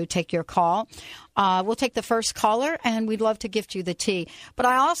ready to take your call. We'll take the first caller, and we'd love to gift you the tea. But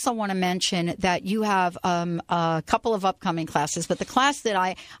I also want to mention that you have a couple of upcoming classes. But the class that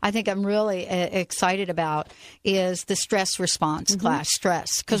I think I'm really excited about is the stress response class,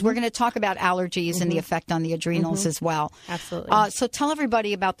 stress, because we're going to talk about allergies and the effect on the adrenals as well. Absolutely. So tell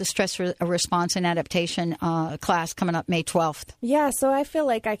everybody about the stress response and adaptation class coming up May 12th. Yeah, so I feel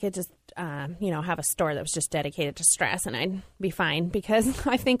like I could just have a store that was just dedicated to stress and I'd be fine because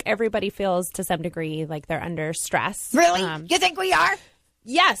I think everybody feels to some degree like they're under stress. Really? You think we are?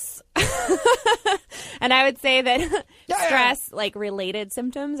 Yes. And I would say that stress, like related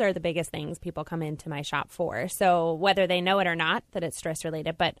symptoms, are the biggest things people come into my shop for. So whether they know it or not that it's stress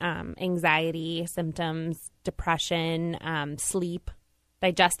related, but anxiety symptoms, depression, sleep,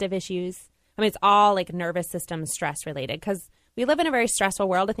 digestive issues. I mean, it's all like nervous system stress related because we live in a very stressful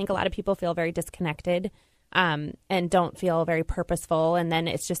world. I think a lot of people feel very disconnected and don't feel very purposeful. And then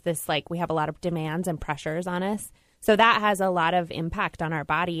it's just this, like, we have a lot of demands and pressures on us. So that has a lot of impact on our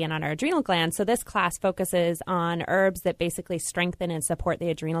body and on our adrenal glands. So this class focuses on herbs that basically strengthen and support the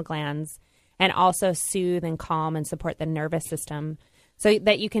adrenal glands and also soothe and calm and support the nervous system so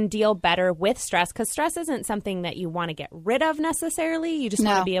that you can deal better with stress, because stress isn't something that you want to get rid of necessarily. You just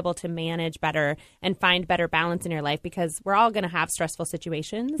want to be able to manage better and find better balance in your life, because we're all going to have stressful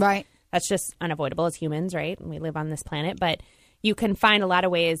situations. Right. That's just unavoidable as humans, right? And we live on this planet. But you can find a lot of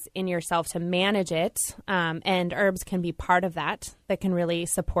ways in yourself to manage it, and herbs can be part of that can really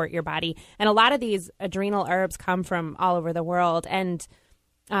support your body. And a lot of these adrenal herbs come from all over the world and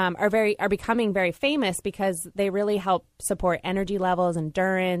are becoming very famous because they really help support energy levels,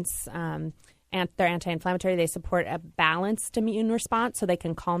 endurance, and they're anti-inflammatory. They support a balanced immune response, so they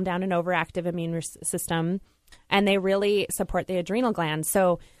can calm down an overactive immune system, and they really support the adrenal glands.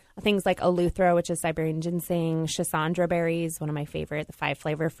 So things like eleuthero, which is Siberian ginseng, schisandra berries, one of my favorite, the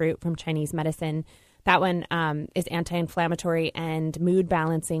 5-flavor fruit from Chinese medicine. That one is anti-inflammatory and mood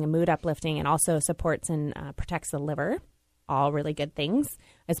balancing and mood uplifting, and also supports and protects the liver. All really good things,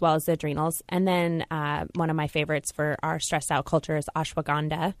 as well as the adrenals. And then one of my favorites for our stressed out culture is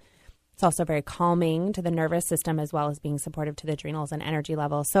ashwagandha. It's also very calming to the nervous system, as well as being supportive to the adrenals and energy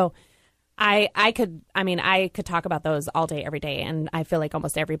levels. So I could talk about those all day, every day. And I feel like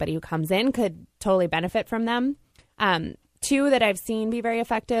almost everybody who comes in could totally benefit from them. Two that I've seen be very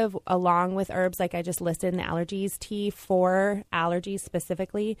effective, along with herbs like I just listed in the allergies tea for allergies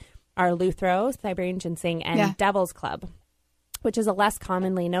specifically, are eleuthero, Siberian ginseng, and devil's club, which is a less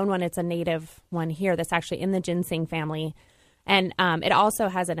commonly known one. It's a native one here that's actually in the ginseng family. And it also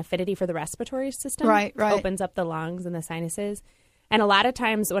has an affinity for the respiratory system. Right. Opens up the lungs and the sinuses. And a lot of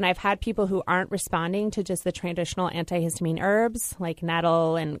times when I've had people who aren't responding to just the traditional antihistamine herbs, like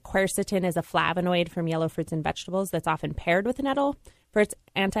nettle, and quercetin is a flavonoid from yellow fruits and vegetables that's often paired with nettle for its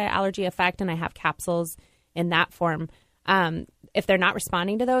anti-allergy effect, and I have capsules in that form. If they're not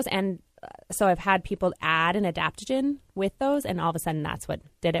responding to those, and so I've had people add an adaptogen with those, and all of a sudden that's what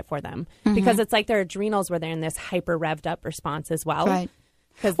did it for them. Mm-hmm. Because it's like their adrenals were there in this hyper revved up response as well. Right.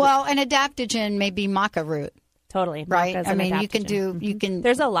 Well, an adaptogen may be maca root. Totally. Right. I mean, adaptogen. you can.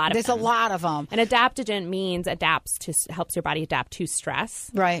 There's a lot of There's them. a lot of them. An adaptogen means helps your body adapt to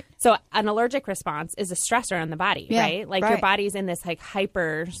stress. Right. So an allergic response is a stressor on the body, right? Like your body's in this like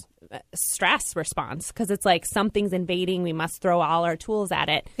hyper stress response because it's like something's invading. We must throw all our tools at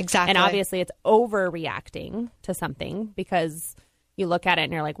it. Exactly. And obviously it's overreacting to something because you look at it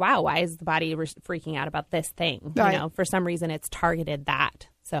and you're like, wow, why is the body freaking out about this thing? Right. You know, for some reason it's targeted that.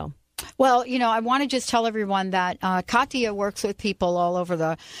 So. Well, I want to just tell everyone that Katya works with people all over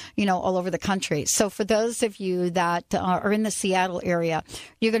the country. So for those of you that are in the Seattle area,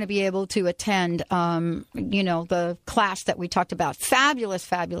 you're going to be able to attend, the class that we talked about. Fabulous,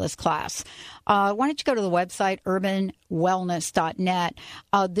 fabulous class. Why don't you go to the website, urbanwellness.net.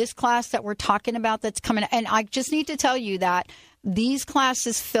 This class that we're talking about that's coming, and I just need to tell you that these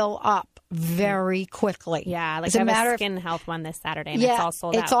classes fill up very quickly. Yeah, like I have a skin health one this Saturday, and it's all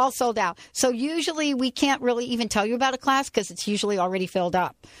sold out. It's all sold out. So usually we can't really even tell you about a class because it's usually already filled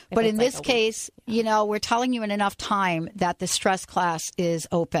up. But in this case, we're telling you in enough time that the stress class is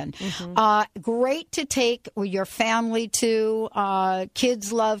open. Mm-hmm. Great to take your family to.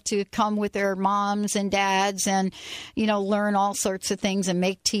 Kids love to come with their moms and dads and, learn all sorts of things and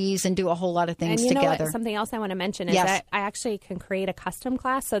make teas and do a whole lot of things together. Know what? Something else I want to mention is that I actually can create a custom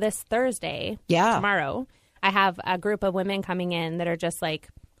class. So this Thursday, tomorrow, I have a group of women coming in that are just like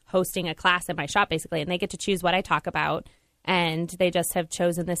hosting a class in my shop basically, and they get to choose what I talk about, and they just have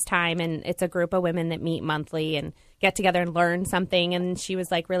chosen this time, and it's a group of women that meet monthly and get together and learn something. And she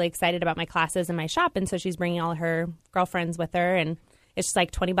was like really excited about my classes in my shop, and so she's bringing all her girlfriends with her, and it's just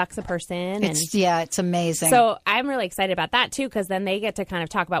like $20 a person. It's amazing. So I'm really excited about that too, because then they get to kind of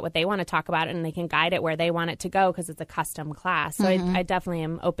talk about what they want to talk about, and they can guide it where they want it to go because it's a custom class. So I definitely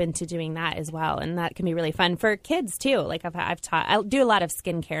am open to doing that as well, and that can be really fun for kids too. Like I do a lot of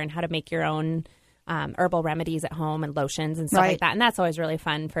skincare and how to make your own herbal remedies at home and lotions and stuff like that, and that's always really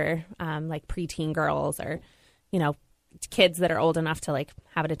fun for like preteen girls or kids that are old enough to like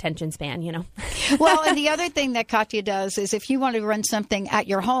have an attention span, Well, and the other thing that Katya does is if you want to run something at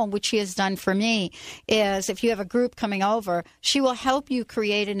your home, which she has done for me, is if you have a group coming over, she will help you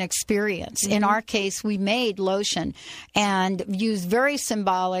create an experience. In our case, we made lotion and used very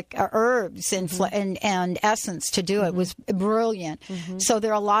symbolic herbs and essence to do it. It was brilliant. So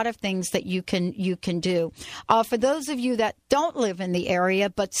there are a lot of things that you can do. For those of you that don't live in the area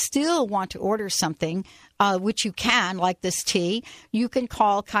but still want to order something, which you can, like this tea, you can call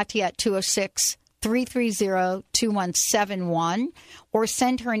Katya at 206-330-2171 or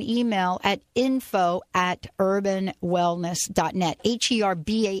send her an email at info@herbanwellness.net,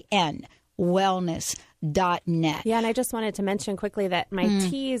 Herban wellness.net. Yeah, and I just wanted to mention quickly that my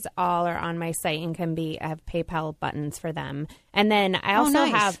teas all are on my site and I have PayPal buttons for them. And then I also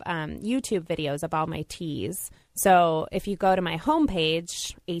have YouTube videos of all my teas. So if you go to my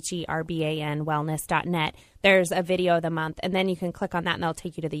homepage, Herban wellness.net, there's a video of the month, and then you can click on that and they'll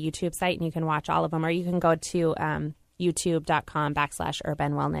take you to the YouTube site and you can watch all of them, or you can go to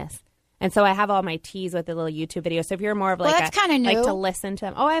youtube.com/urbanwellness. And so I have all my teas with the little YouTube video. So if you're more of like that's kind of new. Like to listen to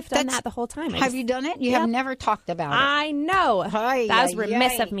them. Oh, I've done that the whole time. Have you done it? You have never talked about it. I know. That was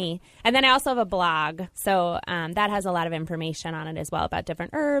remiss of me. And then I also have a blog. So that has a lot of information on it as well about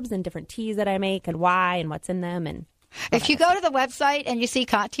different herbs and different teas that I make and why and what's in them. And if you go to the website and you see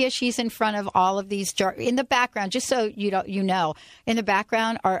Katya, she's in front of all of these jars. In the background, just so you know, in the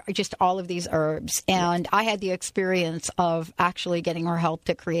background are just all of these herbs. And I had the experience of actually getting her help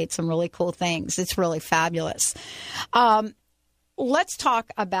to create some really cool things. It's really fabulous. Let's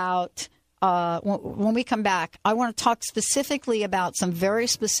talk about, when we come back, I want to talk specifically about some very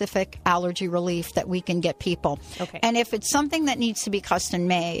specific allergy relief that we can get people. Okay. And if it's something that needs to be custom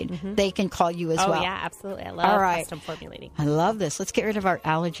made, they can call you as well. Oh, yeah, absolutely. I love custom formulating. I love this. Let's get rid of our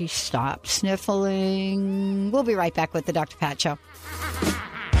allergy. Stop sniffling. We'll be right back with the Dr. Pat Show.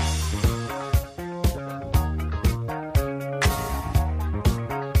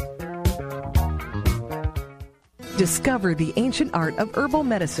 Discover the ancient art of herbal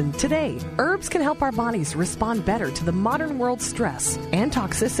medicine today. Herbs can help our bodies respond better to the modern world's stress and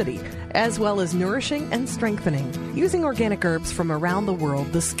toxicity, as well as nourishing and strengthening. Using organic herbs from around the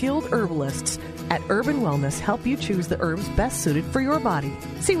world, the skilled herbalists at Herban Wellness help you choose the herbs best suited for your body.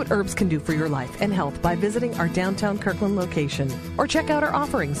 See what herbs can do for your life and health by visiting our downtown Kirkland location, or check out our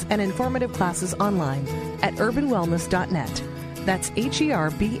offerings and informative classes online at herbanwellness.net. That's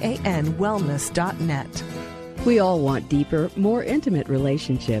Herban wellness.net. We all want deeper, more intimate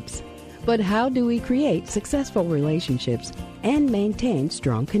relationships. But how do we create successful relationships and maintain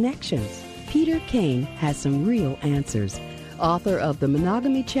strong connections? Peter Kane has some real answers. Author of The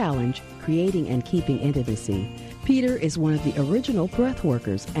Monogamy Challenge, Creating and Keeping Intimacy, Peter is one of the original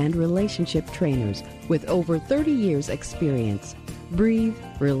breathworkers and relationship trainers with over 30 years experience. Breathe,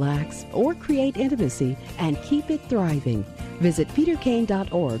 relax, or create intimacy and keep it thriving. Visit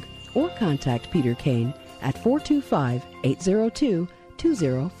peterkane.org or contact Peter Kane at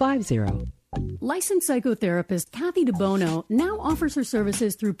 425-802-2050. Licensed psychotherapist Kathy DeBono now offers her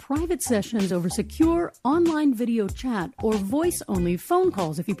services through private sessions over secure online video chat or voice-only phone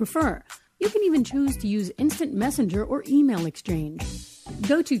calls if you prefer. You can even choose to use instant messenger or email exchange.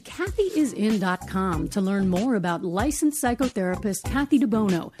 Go to kathyisin.com to learn more about licensed psychotherapist Kathy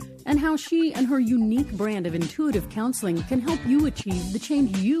DeBono and how she and her unique brand of intuitive counseling can help you achieve the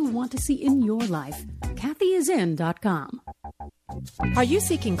change you want to see in your life. kathyisin.com. Are you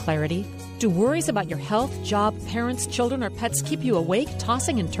seeking clarity? Do worries about your health, job, parents, children, or pets keep you awake,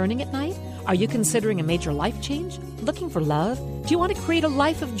 tossing and turning at night? Are you considering a major life change? Looking for love? Do you want to create a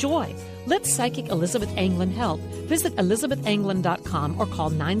life of joy? Let psychic Elizabeth Anglin help. Visit ElizabethAnglin.com or call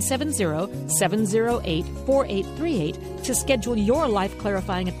 970-708-4838 to schedule your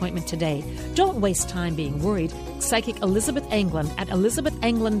life-clarifying appointment today. Don't waste time being worried. Psychic Elizabeth Anglin at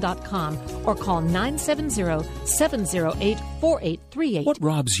ElizabethAnglin.com or call 970-708-4838. What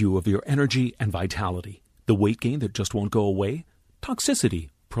robs you of your energy and vitality? The weight gain that just won't go away? Toxicity?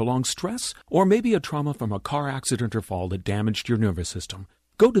 Prolonged stress? Or maybe a trauma from a car accident or fall that damaged your nervous system?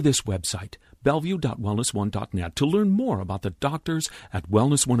 Go to this website, bellevue.wellness1.net, to learn more about the doctors at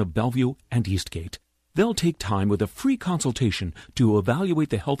Wellness One of Bellevue and Eastgate. They'll take time with a free consultation to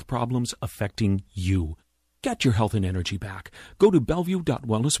evaluate the health problems affecting you. Get your health and energy back. Go to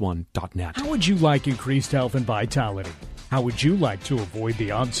bellevue.wellness1.net. How would you like increased health and vitality? How would you like to avoid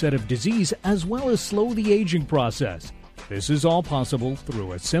the onset of disease as well as slow the aging process? This is all possible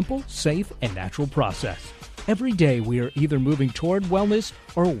through a simple, safe, and natural process. Every day we are either moving toward wellness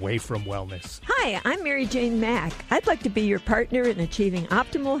or away from wellness. Hi, I'm Mary Jane Mack. I'd like to be your partner in achieving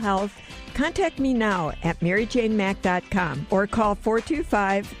optimal health. Contact me now at maryjanemack.com or call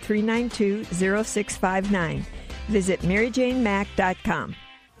 425-392-0659. Visit maryjanemack.com.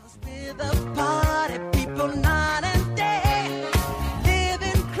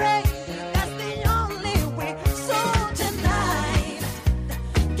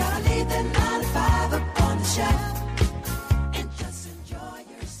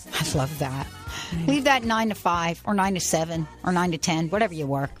 I love that. Leave that 9 to 5 or 9 to 7 or 9 to 10, whatever you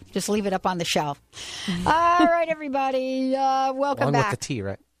work. Just leave it up on the shelf. All right, everybody. Welcome Along back. with the tea,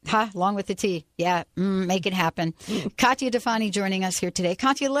 right? Along with the tea. Yeah, make it happen. Katya Difani joining us here today.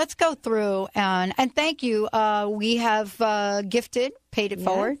 Katya, let's go through and thank you. We have gifted, paid it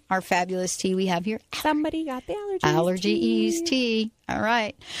forward, our fabulous tea we have here. Somebody got the Allergy Ease tea. All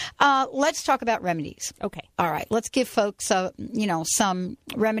right. Let's talk about remedies. Okay. All right. Let's give folks, some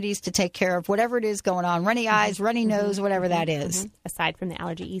remedies to take care of whatever it is going on. Runny eyes, runny nose, whatever that is. Aside from the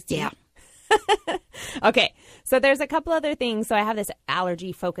Allergy Ease tea. Yeah. Okay, so there's a couple other things. So I have this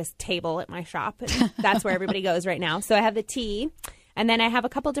allergy-focused table at my shop. And that's where everybody goes right now. So I have the tea, and then I have a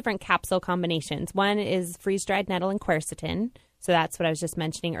couple different capsule combinations. One is freeze-dried nettle and quercetin. So that's what I was just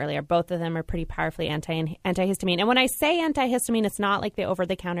mentioning earlier. Both of them are pretty powerfully antihistamine. And when I say antihistamine, it's not like the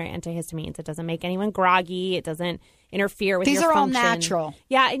over-the-counter antihistamines. It doesn't make anyone groggy. It doesn't interfere with your function. These are all natural.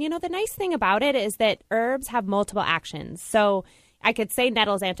 Yeah, and the nice thing about it is that herbs have multiple actions. So I could say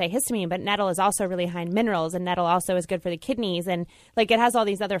nettle is antihistamine, but nettle is also really high in minerals, and nettle also is good for the kidneys, and it has all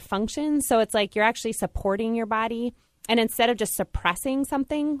these other functions. So it's like you're actually supporting your body, and instead of just suppressing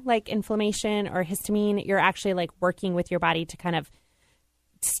something like inflammation or histamine, you're actually working with your body to kind of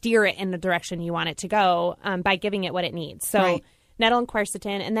steer it in the direction you want it to go by giving it what it needs. So right. Nettle and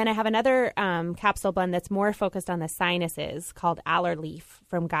quercetin. And then I have another capsule blend that's more focused on the sinuses called Allergy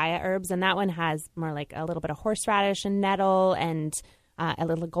from Gaia Herbs. And that one has more like a little bit of horseradish and nettle and a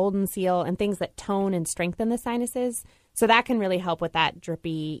little golden seal and things that tone and strengthen the sinuses. So that can really help with that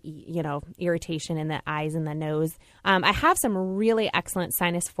drippy, irritation in the eyes and the nose. I have some really excellent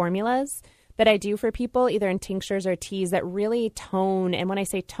sinus formulas that I do for people, either in tinctures or teas, that really tone. And when I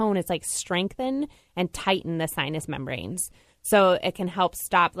say tone, it's like strengthen and tighten the sinus membranes. So it can help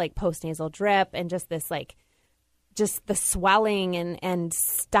stop postnasal drip and just this just the swelling and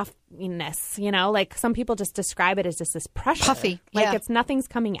stuffiness, some people just describe it as just this pressure. Puffy. Yeah. It's nothing's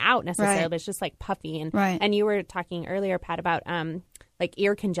coming out necessarily, right. But it's just puffy. And right. And you were talking earlier, Pat, about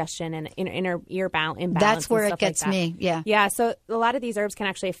ear congestion and inner ear imbalance. That's where it gets me. Yeah. Yeah. So a lot of these herbs can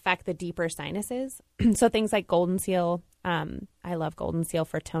actually affect the deeper sinuses. So things like golden seal. I love golden seal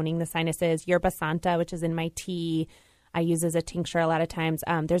for toning the sinuses. Yerba Santa, which is in my tea, I use as a tincture a lot of times.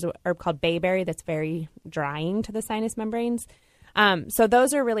 There's an herb called bayberry that's very drying to the sinus membranes. So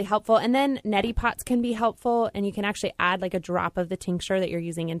those are really helpful. And then neti pots can be helpful, and you can actually add a drop of the tincture that you're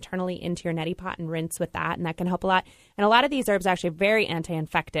using internally into your neti pot and rinse with that, and that can help a lot. And a lot of these herbs are actually very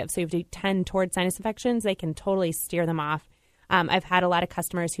anti-infective. So if you tend towards sinus infections, they can totally steer them off. I've had a lot of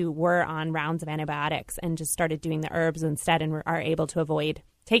customers who were on rounds of antibiotics and just started doing the herbs instead and are able to avoid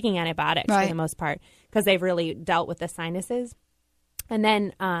taking antibiotics right. for the most part because they've really dealt with the sinuses. And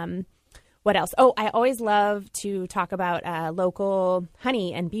then what else? Oh, I always love to talk about local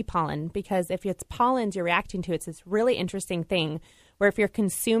honey and bee pollen because if it's pollens you're reacting to, it's this really interesting thing where if you're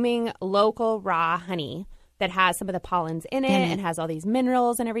consuming local raw honey that has some of the pollens in it and has all these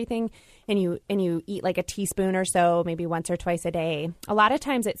minerals and everything, and you eat a teaspoon or so, maybe once or twice a day, a lot of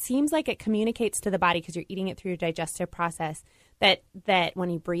times it seems like it communicates to the body because you're eating it through your digestive process that when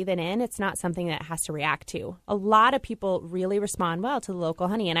you breathe it in, it's not something that it has to react to. A lot of people really respond well to the local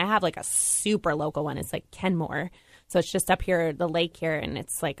honey, and I have a super local one. It's Kenmore. So it's just up here, the lake here, and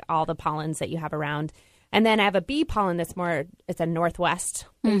it's all the pollens that you have around. And then I have a bee pollen that's it's a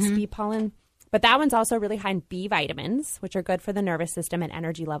northwest-based bee pollen. But that one's also really high in B vitamins, which are good for the nervous system and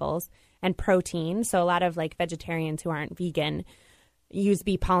energy levels, and protein. So a lot of vegetarians who aren't vegan use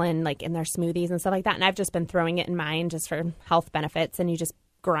bee pollen in their smoothies and stuff like that. And I've just been throwing it in mine just for health benefits. And you just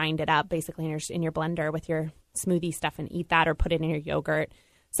grind it up basically in your blender with your smoothie stuff and eat that or put it in your yogurt.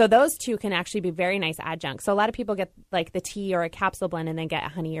 So those two can actually be very nice adjuncts. So a lot of people get the tea or a capsule blend and then get a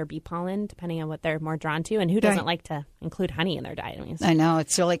honey or bee pollen, depending on what they're more drawn to. And who doesn't like to include honey in their diet? I know.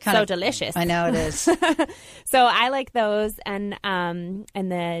 It's really so delicious. I know it is. So I like those and the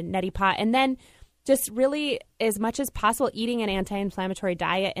neti pot. And then just really, as much as possible, eating an anti-inflammatory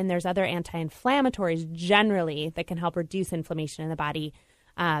diet. And there's other anti-inflammatories generally that can help reduce inflammation in the body.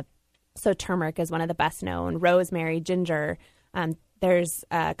 So turmeric is one of the best known. Rosemary, ginger. there's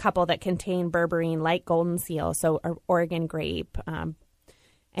a couple that contain berberine, like golden seal, so Oregon grape,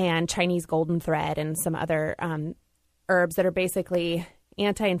 and Chinese golden thread, and some other herbs that are basically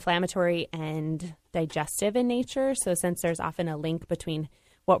anti-inflammatory and digestive in nature. So since there's often a link between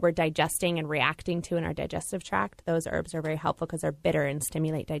what we're digesting and reacting to in our digestive tract, those herbs are very helpful because they're bitter and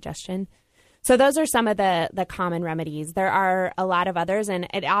stimulate digestion. So those are some of the common remedies. There are a lot of others, and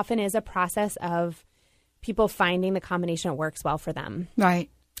it often is a process of people finding the combination that works well for them. Right.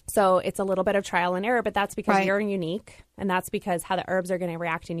 So it's a little bit of trial and error, but that's because you're unique, and that's because how the herbs are going to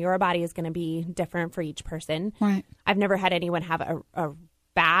react in your body is going to be different for each person. Right. I've never had anyone have a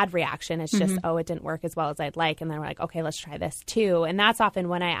bad reaction. It's just, it didn't work as well as I'd like. And then we're like, okay, let's try this too. And that's often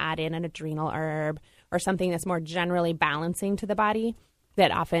when I add in an adrenal herb or something that's more generally balancing to the body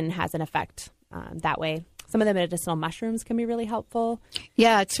that often has an effect that way. Some of the medicinal mushrooms can be really helpful.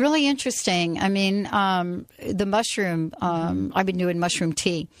 Yeah, it's really interesting. I mean, the mushroom, I've been doing mushroom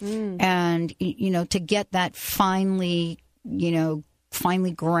tea. And, to get that finely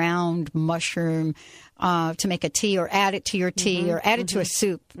ground mushroom to make a tea or add it to your tea or add it to a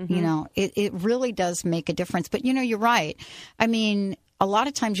soup, it really does make a difference. But, you're right. I mean, a lot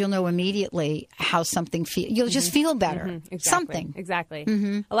of times you'll know immediately how something feels. You'll just feel better. Exactly. Something.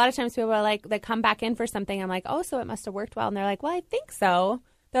 Exactly. A lot of times people are like, they come back in for something. I'm like, oh, so it must have worked well. And they're like, well, I think so.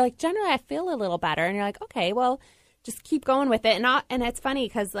 They're like, generally, I feel a little better. And you're like, okay, well, just keep going with it. And it's funny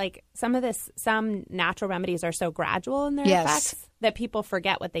because like some natural remedies are so gradual in their effects that people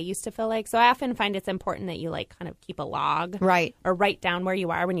forget what they used to feel like. So I often find it's important that you like kind of keep a log. Right. Or write down where you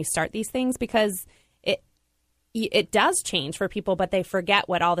are when you start these things, because it does change for people, but they forget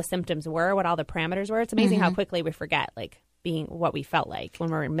what all the symptoms were, what all the parameters were. It's amazing how quickly we forget, like, being what we felt like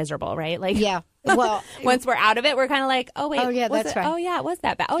when we're miserable, right? Like, yeah. Well, once we're out of it, we're kind of like, oh, wait. Oh, yeah, that's right. Oh, yeah, it was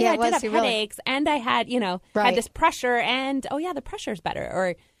that bad. Oh, yeah, I did have headaches, really... and I had, had this pressure, and, oh, yeah, the pressure's better.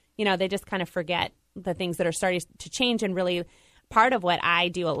 Or, they just kind of forget the things that are starting to change. And really, part of what I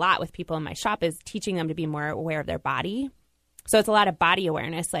do a lot with people in my shop is teaching them to be more aware of their body. So it's a lot of body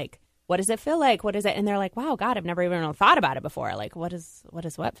awareness, like, what does it feel like? What is it? And they're like, wow, God, I've never even thought about it before. Like, what does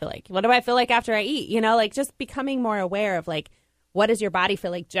what feel like? What do I feel like after I eat? Like just becoming more aware of like, what does your body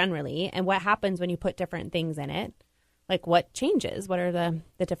feel like generally? And what happens when you put different things in it? Like what changes? What are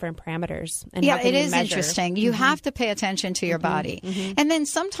the different parameters? And yeah, it is interesting. You have to pay attention to your body. And then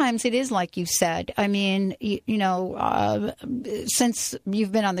sometimes it is like you said. I mean, since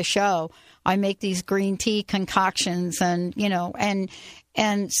you've been on the show, I make these green tea concoctions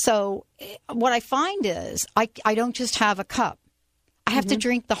and so what I find is I don't just have a cup. I have to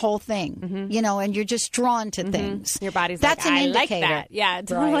drink the whole thing, and you're just drawn to things. Your body's That's like, an I indicator. like that. Yeah,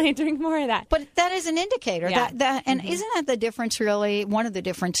 totally drink more of that. But that is an indicator. Yeah. And isn't that the difference, really, one of the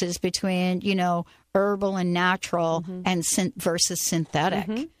differences between, herbal and natural and versus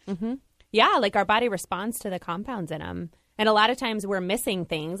synthetic? Yeah, like our body responds to the compounds in them. And a lot of times we're missing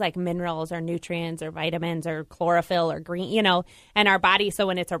things like minerals or nutrients or vitamins or chlorophyll or green, and our body. So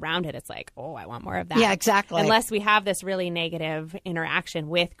when it's around it, it's like, oh, I want more of that. Yeah, exactly. Unless we have this really negative interaction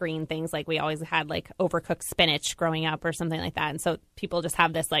with green things, like we always had like overcooked spinach growing up or something like that. And so people just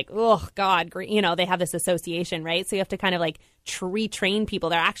have this like, oh, God, green, they have this association, right? So you have to kind of like retrain people.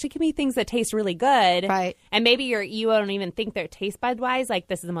 There actually can be things that taste really good. Right. And maybe you don't even think they're taste bud wise, like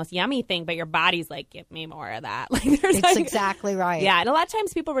this is the most yummy thing, but your body's like, give me more of that. Like it's exactly right. Yeah. And a lot of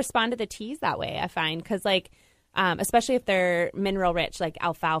times people respond to the teas that way, I find, because like, especially if they're mineral rich, like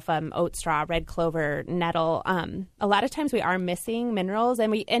alfalfa, oat straw, red clover, nettle. A lot of times we are missing minerals,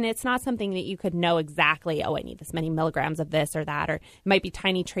 and it's not something that you could know exactly. Oh, I need this many milligrams of this or that, or it might be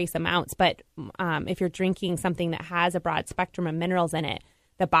tiny trace amounts. But if you're drinking something that has a broad spectrum of minerals in it,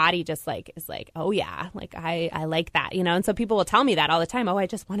 the body just like is like, oh yeah, like I like that, And so people will tell me that all the time. Oh, I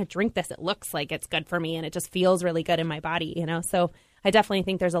just want to drink this. It looks like it's good for me, and it just feels really good in my body, So I definitely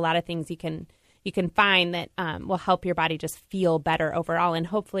think there's a lot of things you can find that will help your body just feel better overall. And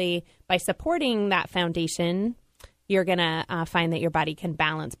hopefully by supporting that foundation, you're going to find that your body can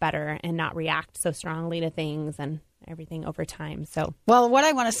balance better and not react so strongly to things and everything over time. So, well, what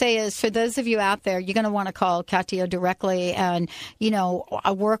I want to say is for those of you out there, you're going to want to call Katya directly and,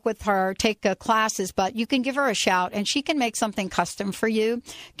 work with her, take classes, but you can give her a shout and she can make something custom for you.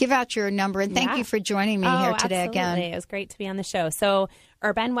 Give out your number. And thank you for joining me here today again. It was great to be on the show. So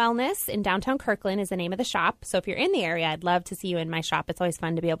Herban Wellness in downtown Kirkland is the name of the shop. So if you're in the area, I'd love to see you in my shop. It's always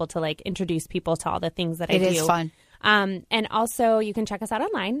fun to be able to like introduce people to all the things that I do. It is fun. And also you can check us out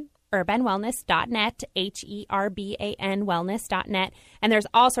online herbanwellness.net, HERBAN wellness.net. And there's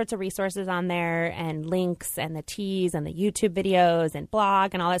all sorts of resources on there and links and the teas and the YouTube videos and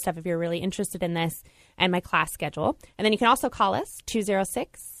blog and all that stuff if you're really interested in this, and my class schedule. And then you can also call us,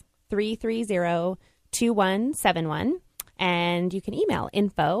 206-330-2171. And you can email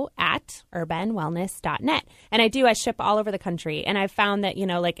info@herbanwellness.net. And I ship all over the country. And I've found that,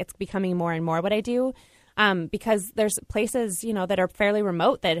 it's becoming more and more what I do. Because there's places, that are fairly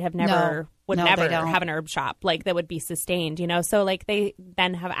remote that have never have an herb shop that would be sustained, So they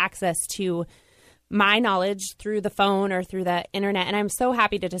then have access to my knowledge through the phone or through the internet. And I'm so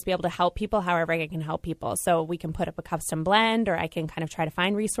happy to just be able to help people however I can help people. So we can put up a custom blend, or I can kind of try to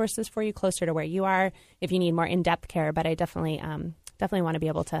find resources for you closer to where you are if you need more in-depth care. But I definitely want to be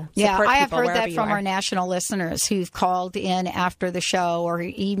able to support I have people heard that from our national listeners who've called in after the show or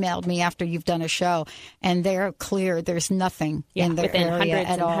emailed me after you've done a show, and they're clear there's nothing in their within area hundreds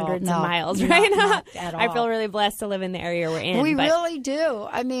at and all. hundreds No, of miles, not- right? not at all. I feel really blessed to live in the area we're in. We but really do.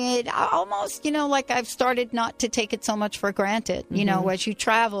 I mean, almost, I've started not to take it so much for granted, as you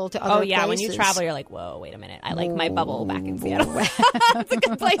travel to other places. When you travel, you're like, whoa, wait a minute. I like my bubble back in Seattle. It's a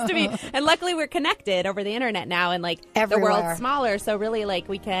good place to be. And luckily we're connected over the internet now, and Everywhere. The world's smaller. So really I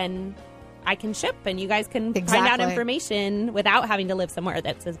can ship, and you guys can find out information without having to live somewhere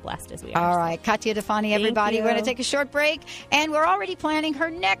that's as blessed as we are. All right. Katya Difani, everybody. We're going to take a short break, and we're already planning her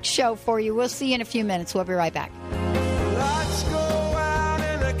next show for you. We'll see you in a few minutes. We'll be right back. Lights go out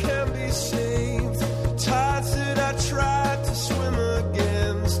and I can be saved. Tides that I tried to swim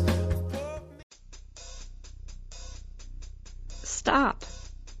against. Stop.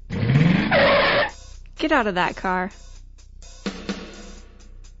 Get out of that car.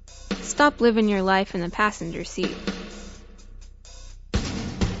 Stop living your life in the passenger seat.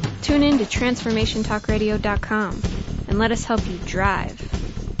 Tune in to TransformationTalkRadio.com and let us help you drive.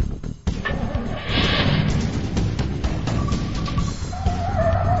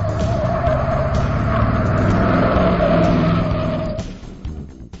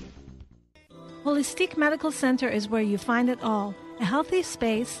 Holistic Medical Center is where you find it all. A healthy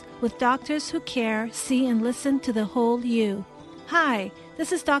space with doctors who care, see, and listen to the whole you. Hi,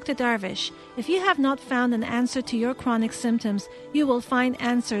 this is Dr. Darvish. If you have not found an answer to your chronic symptoms, you will find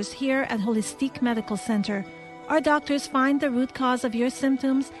answers here at Holistic Medical Center. Our doctors find the root cause of your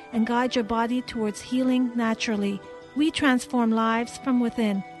symptoms and guide your body towards healing naturally. We transform lives from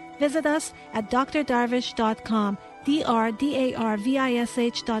within. Visit us at drdarvish.com,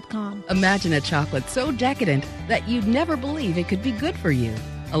 drdarvish.com. Imagine a chocolate so decadent that you'd never believe it could be good for you.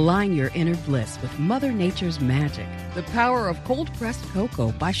 Align your inner bliss with Mother Nature's magic. The power of cold-pressed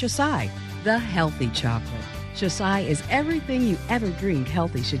cocoa by Shasai, the healthy chocolate. Shasai is everything you ever dreamed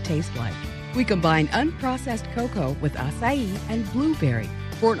healthy should taste like. We combine unprocessed cocoa with acai and blueberry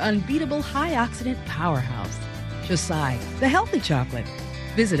for an unbeatable high-oxidant powerhouse. Shasai, the healthy chocolate.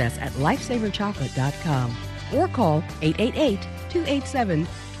 Visit us at lifesaverchocolate.com or call 888-287-2011.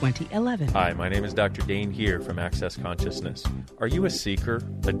 Hi, my name is Dr. Dane here from Access Consciousness. Are you a seeker,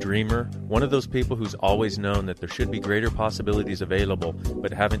 a dreamer, one of those people who's always known that there should be greater possibilities available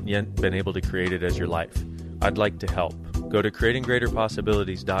but haven't yet been able to create it as your life? I'd like to help. Go to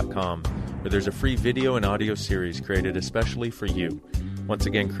creatinggreaterpossibilities.com, where there's a free video and audio series created especially for you. Once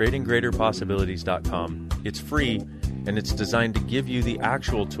again, creatinggreaterpossibilities.com. It's free, and it's designed to give you the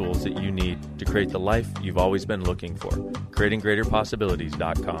actual tools that you need to create the life you've always been looking for.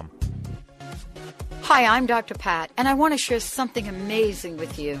 creatinggreaterpossibilities.com. Hi, I'm Dr. Pat, and I want to share something amazing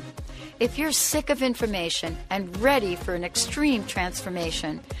with you. If you're sick of information and ready for an extreme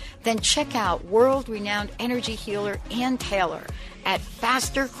transformation, then check out world-renowned energy healer Ann Taylor at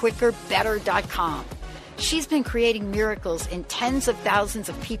fasterquickerbetter.com. She's been creating miracles in tens of thousands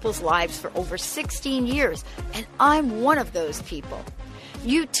of people's lives for over 16 years, and I'm one of those people.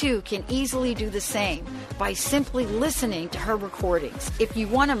 You too can easily do the same by simply listening to her recordings. If you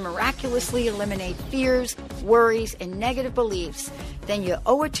want to miraculously eliminate fears, worries, and negative beliefs, then you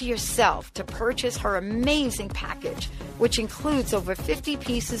owe it to yourself to purchase her amazing package, which includes over 50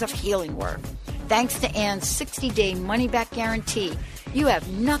 pieces of healing work. Thanks to Ann's 60-day money-back guarantee, you have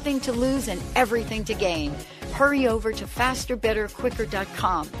nothing to lose and everything to gain. Hurry over to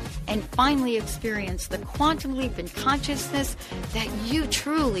fasterbetterquicker.com and finally experience the quantum leap in consciousness that you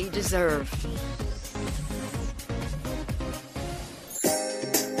truly deserve.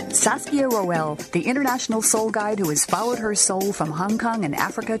 Saskia Roel, the international soul guide who has followed her soul from Hong Kong and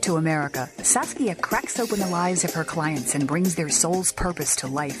Africa to America. Saskia cracks open the lives of her clients and brings their soul's purpose to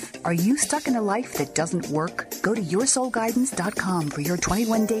life. Are you stuck in a life that doesn't work? Go to yoursoulguidance.com for your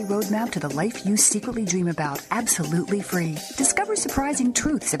 21-day roadmap to the life you secretly dream about, absolutely free. Discover surprising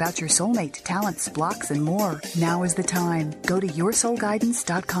truths about your soulmate, talents, blocks, and more. Now is the time. Go to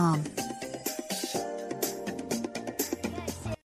yoursoulguidance.com.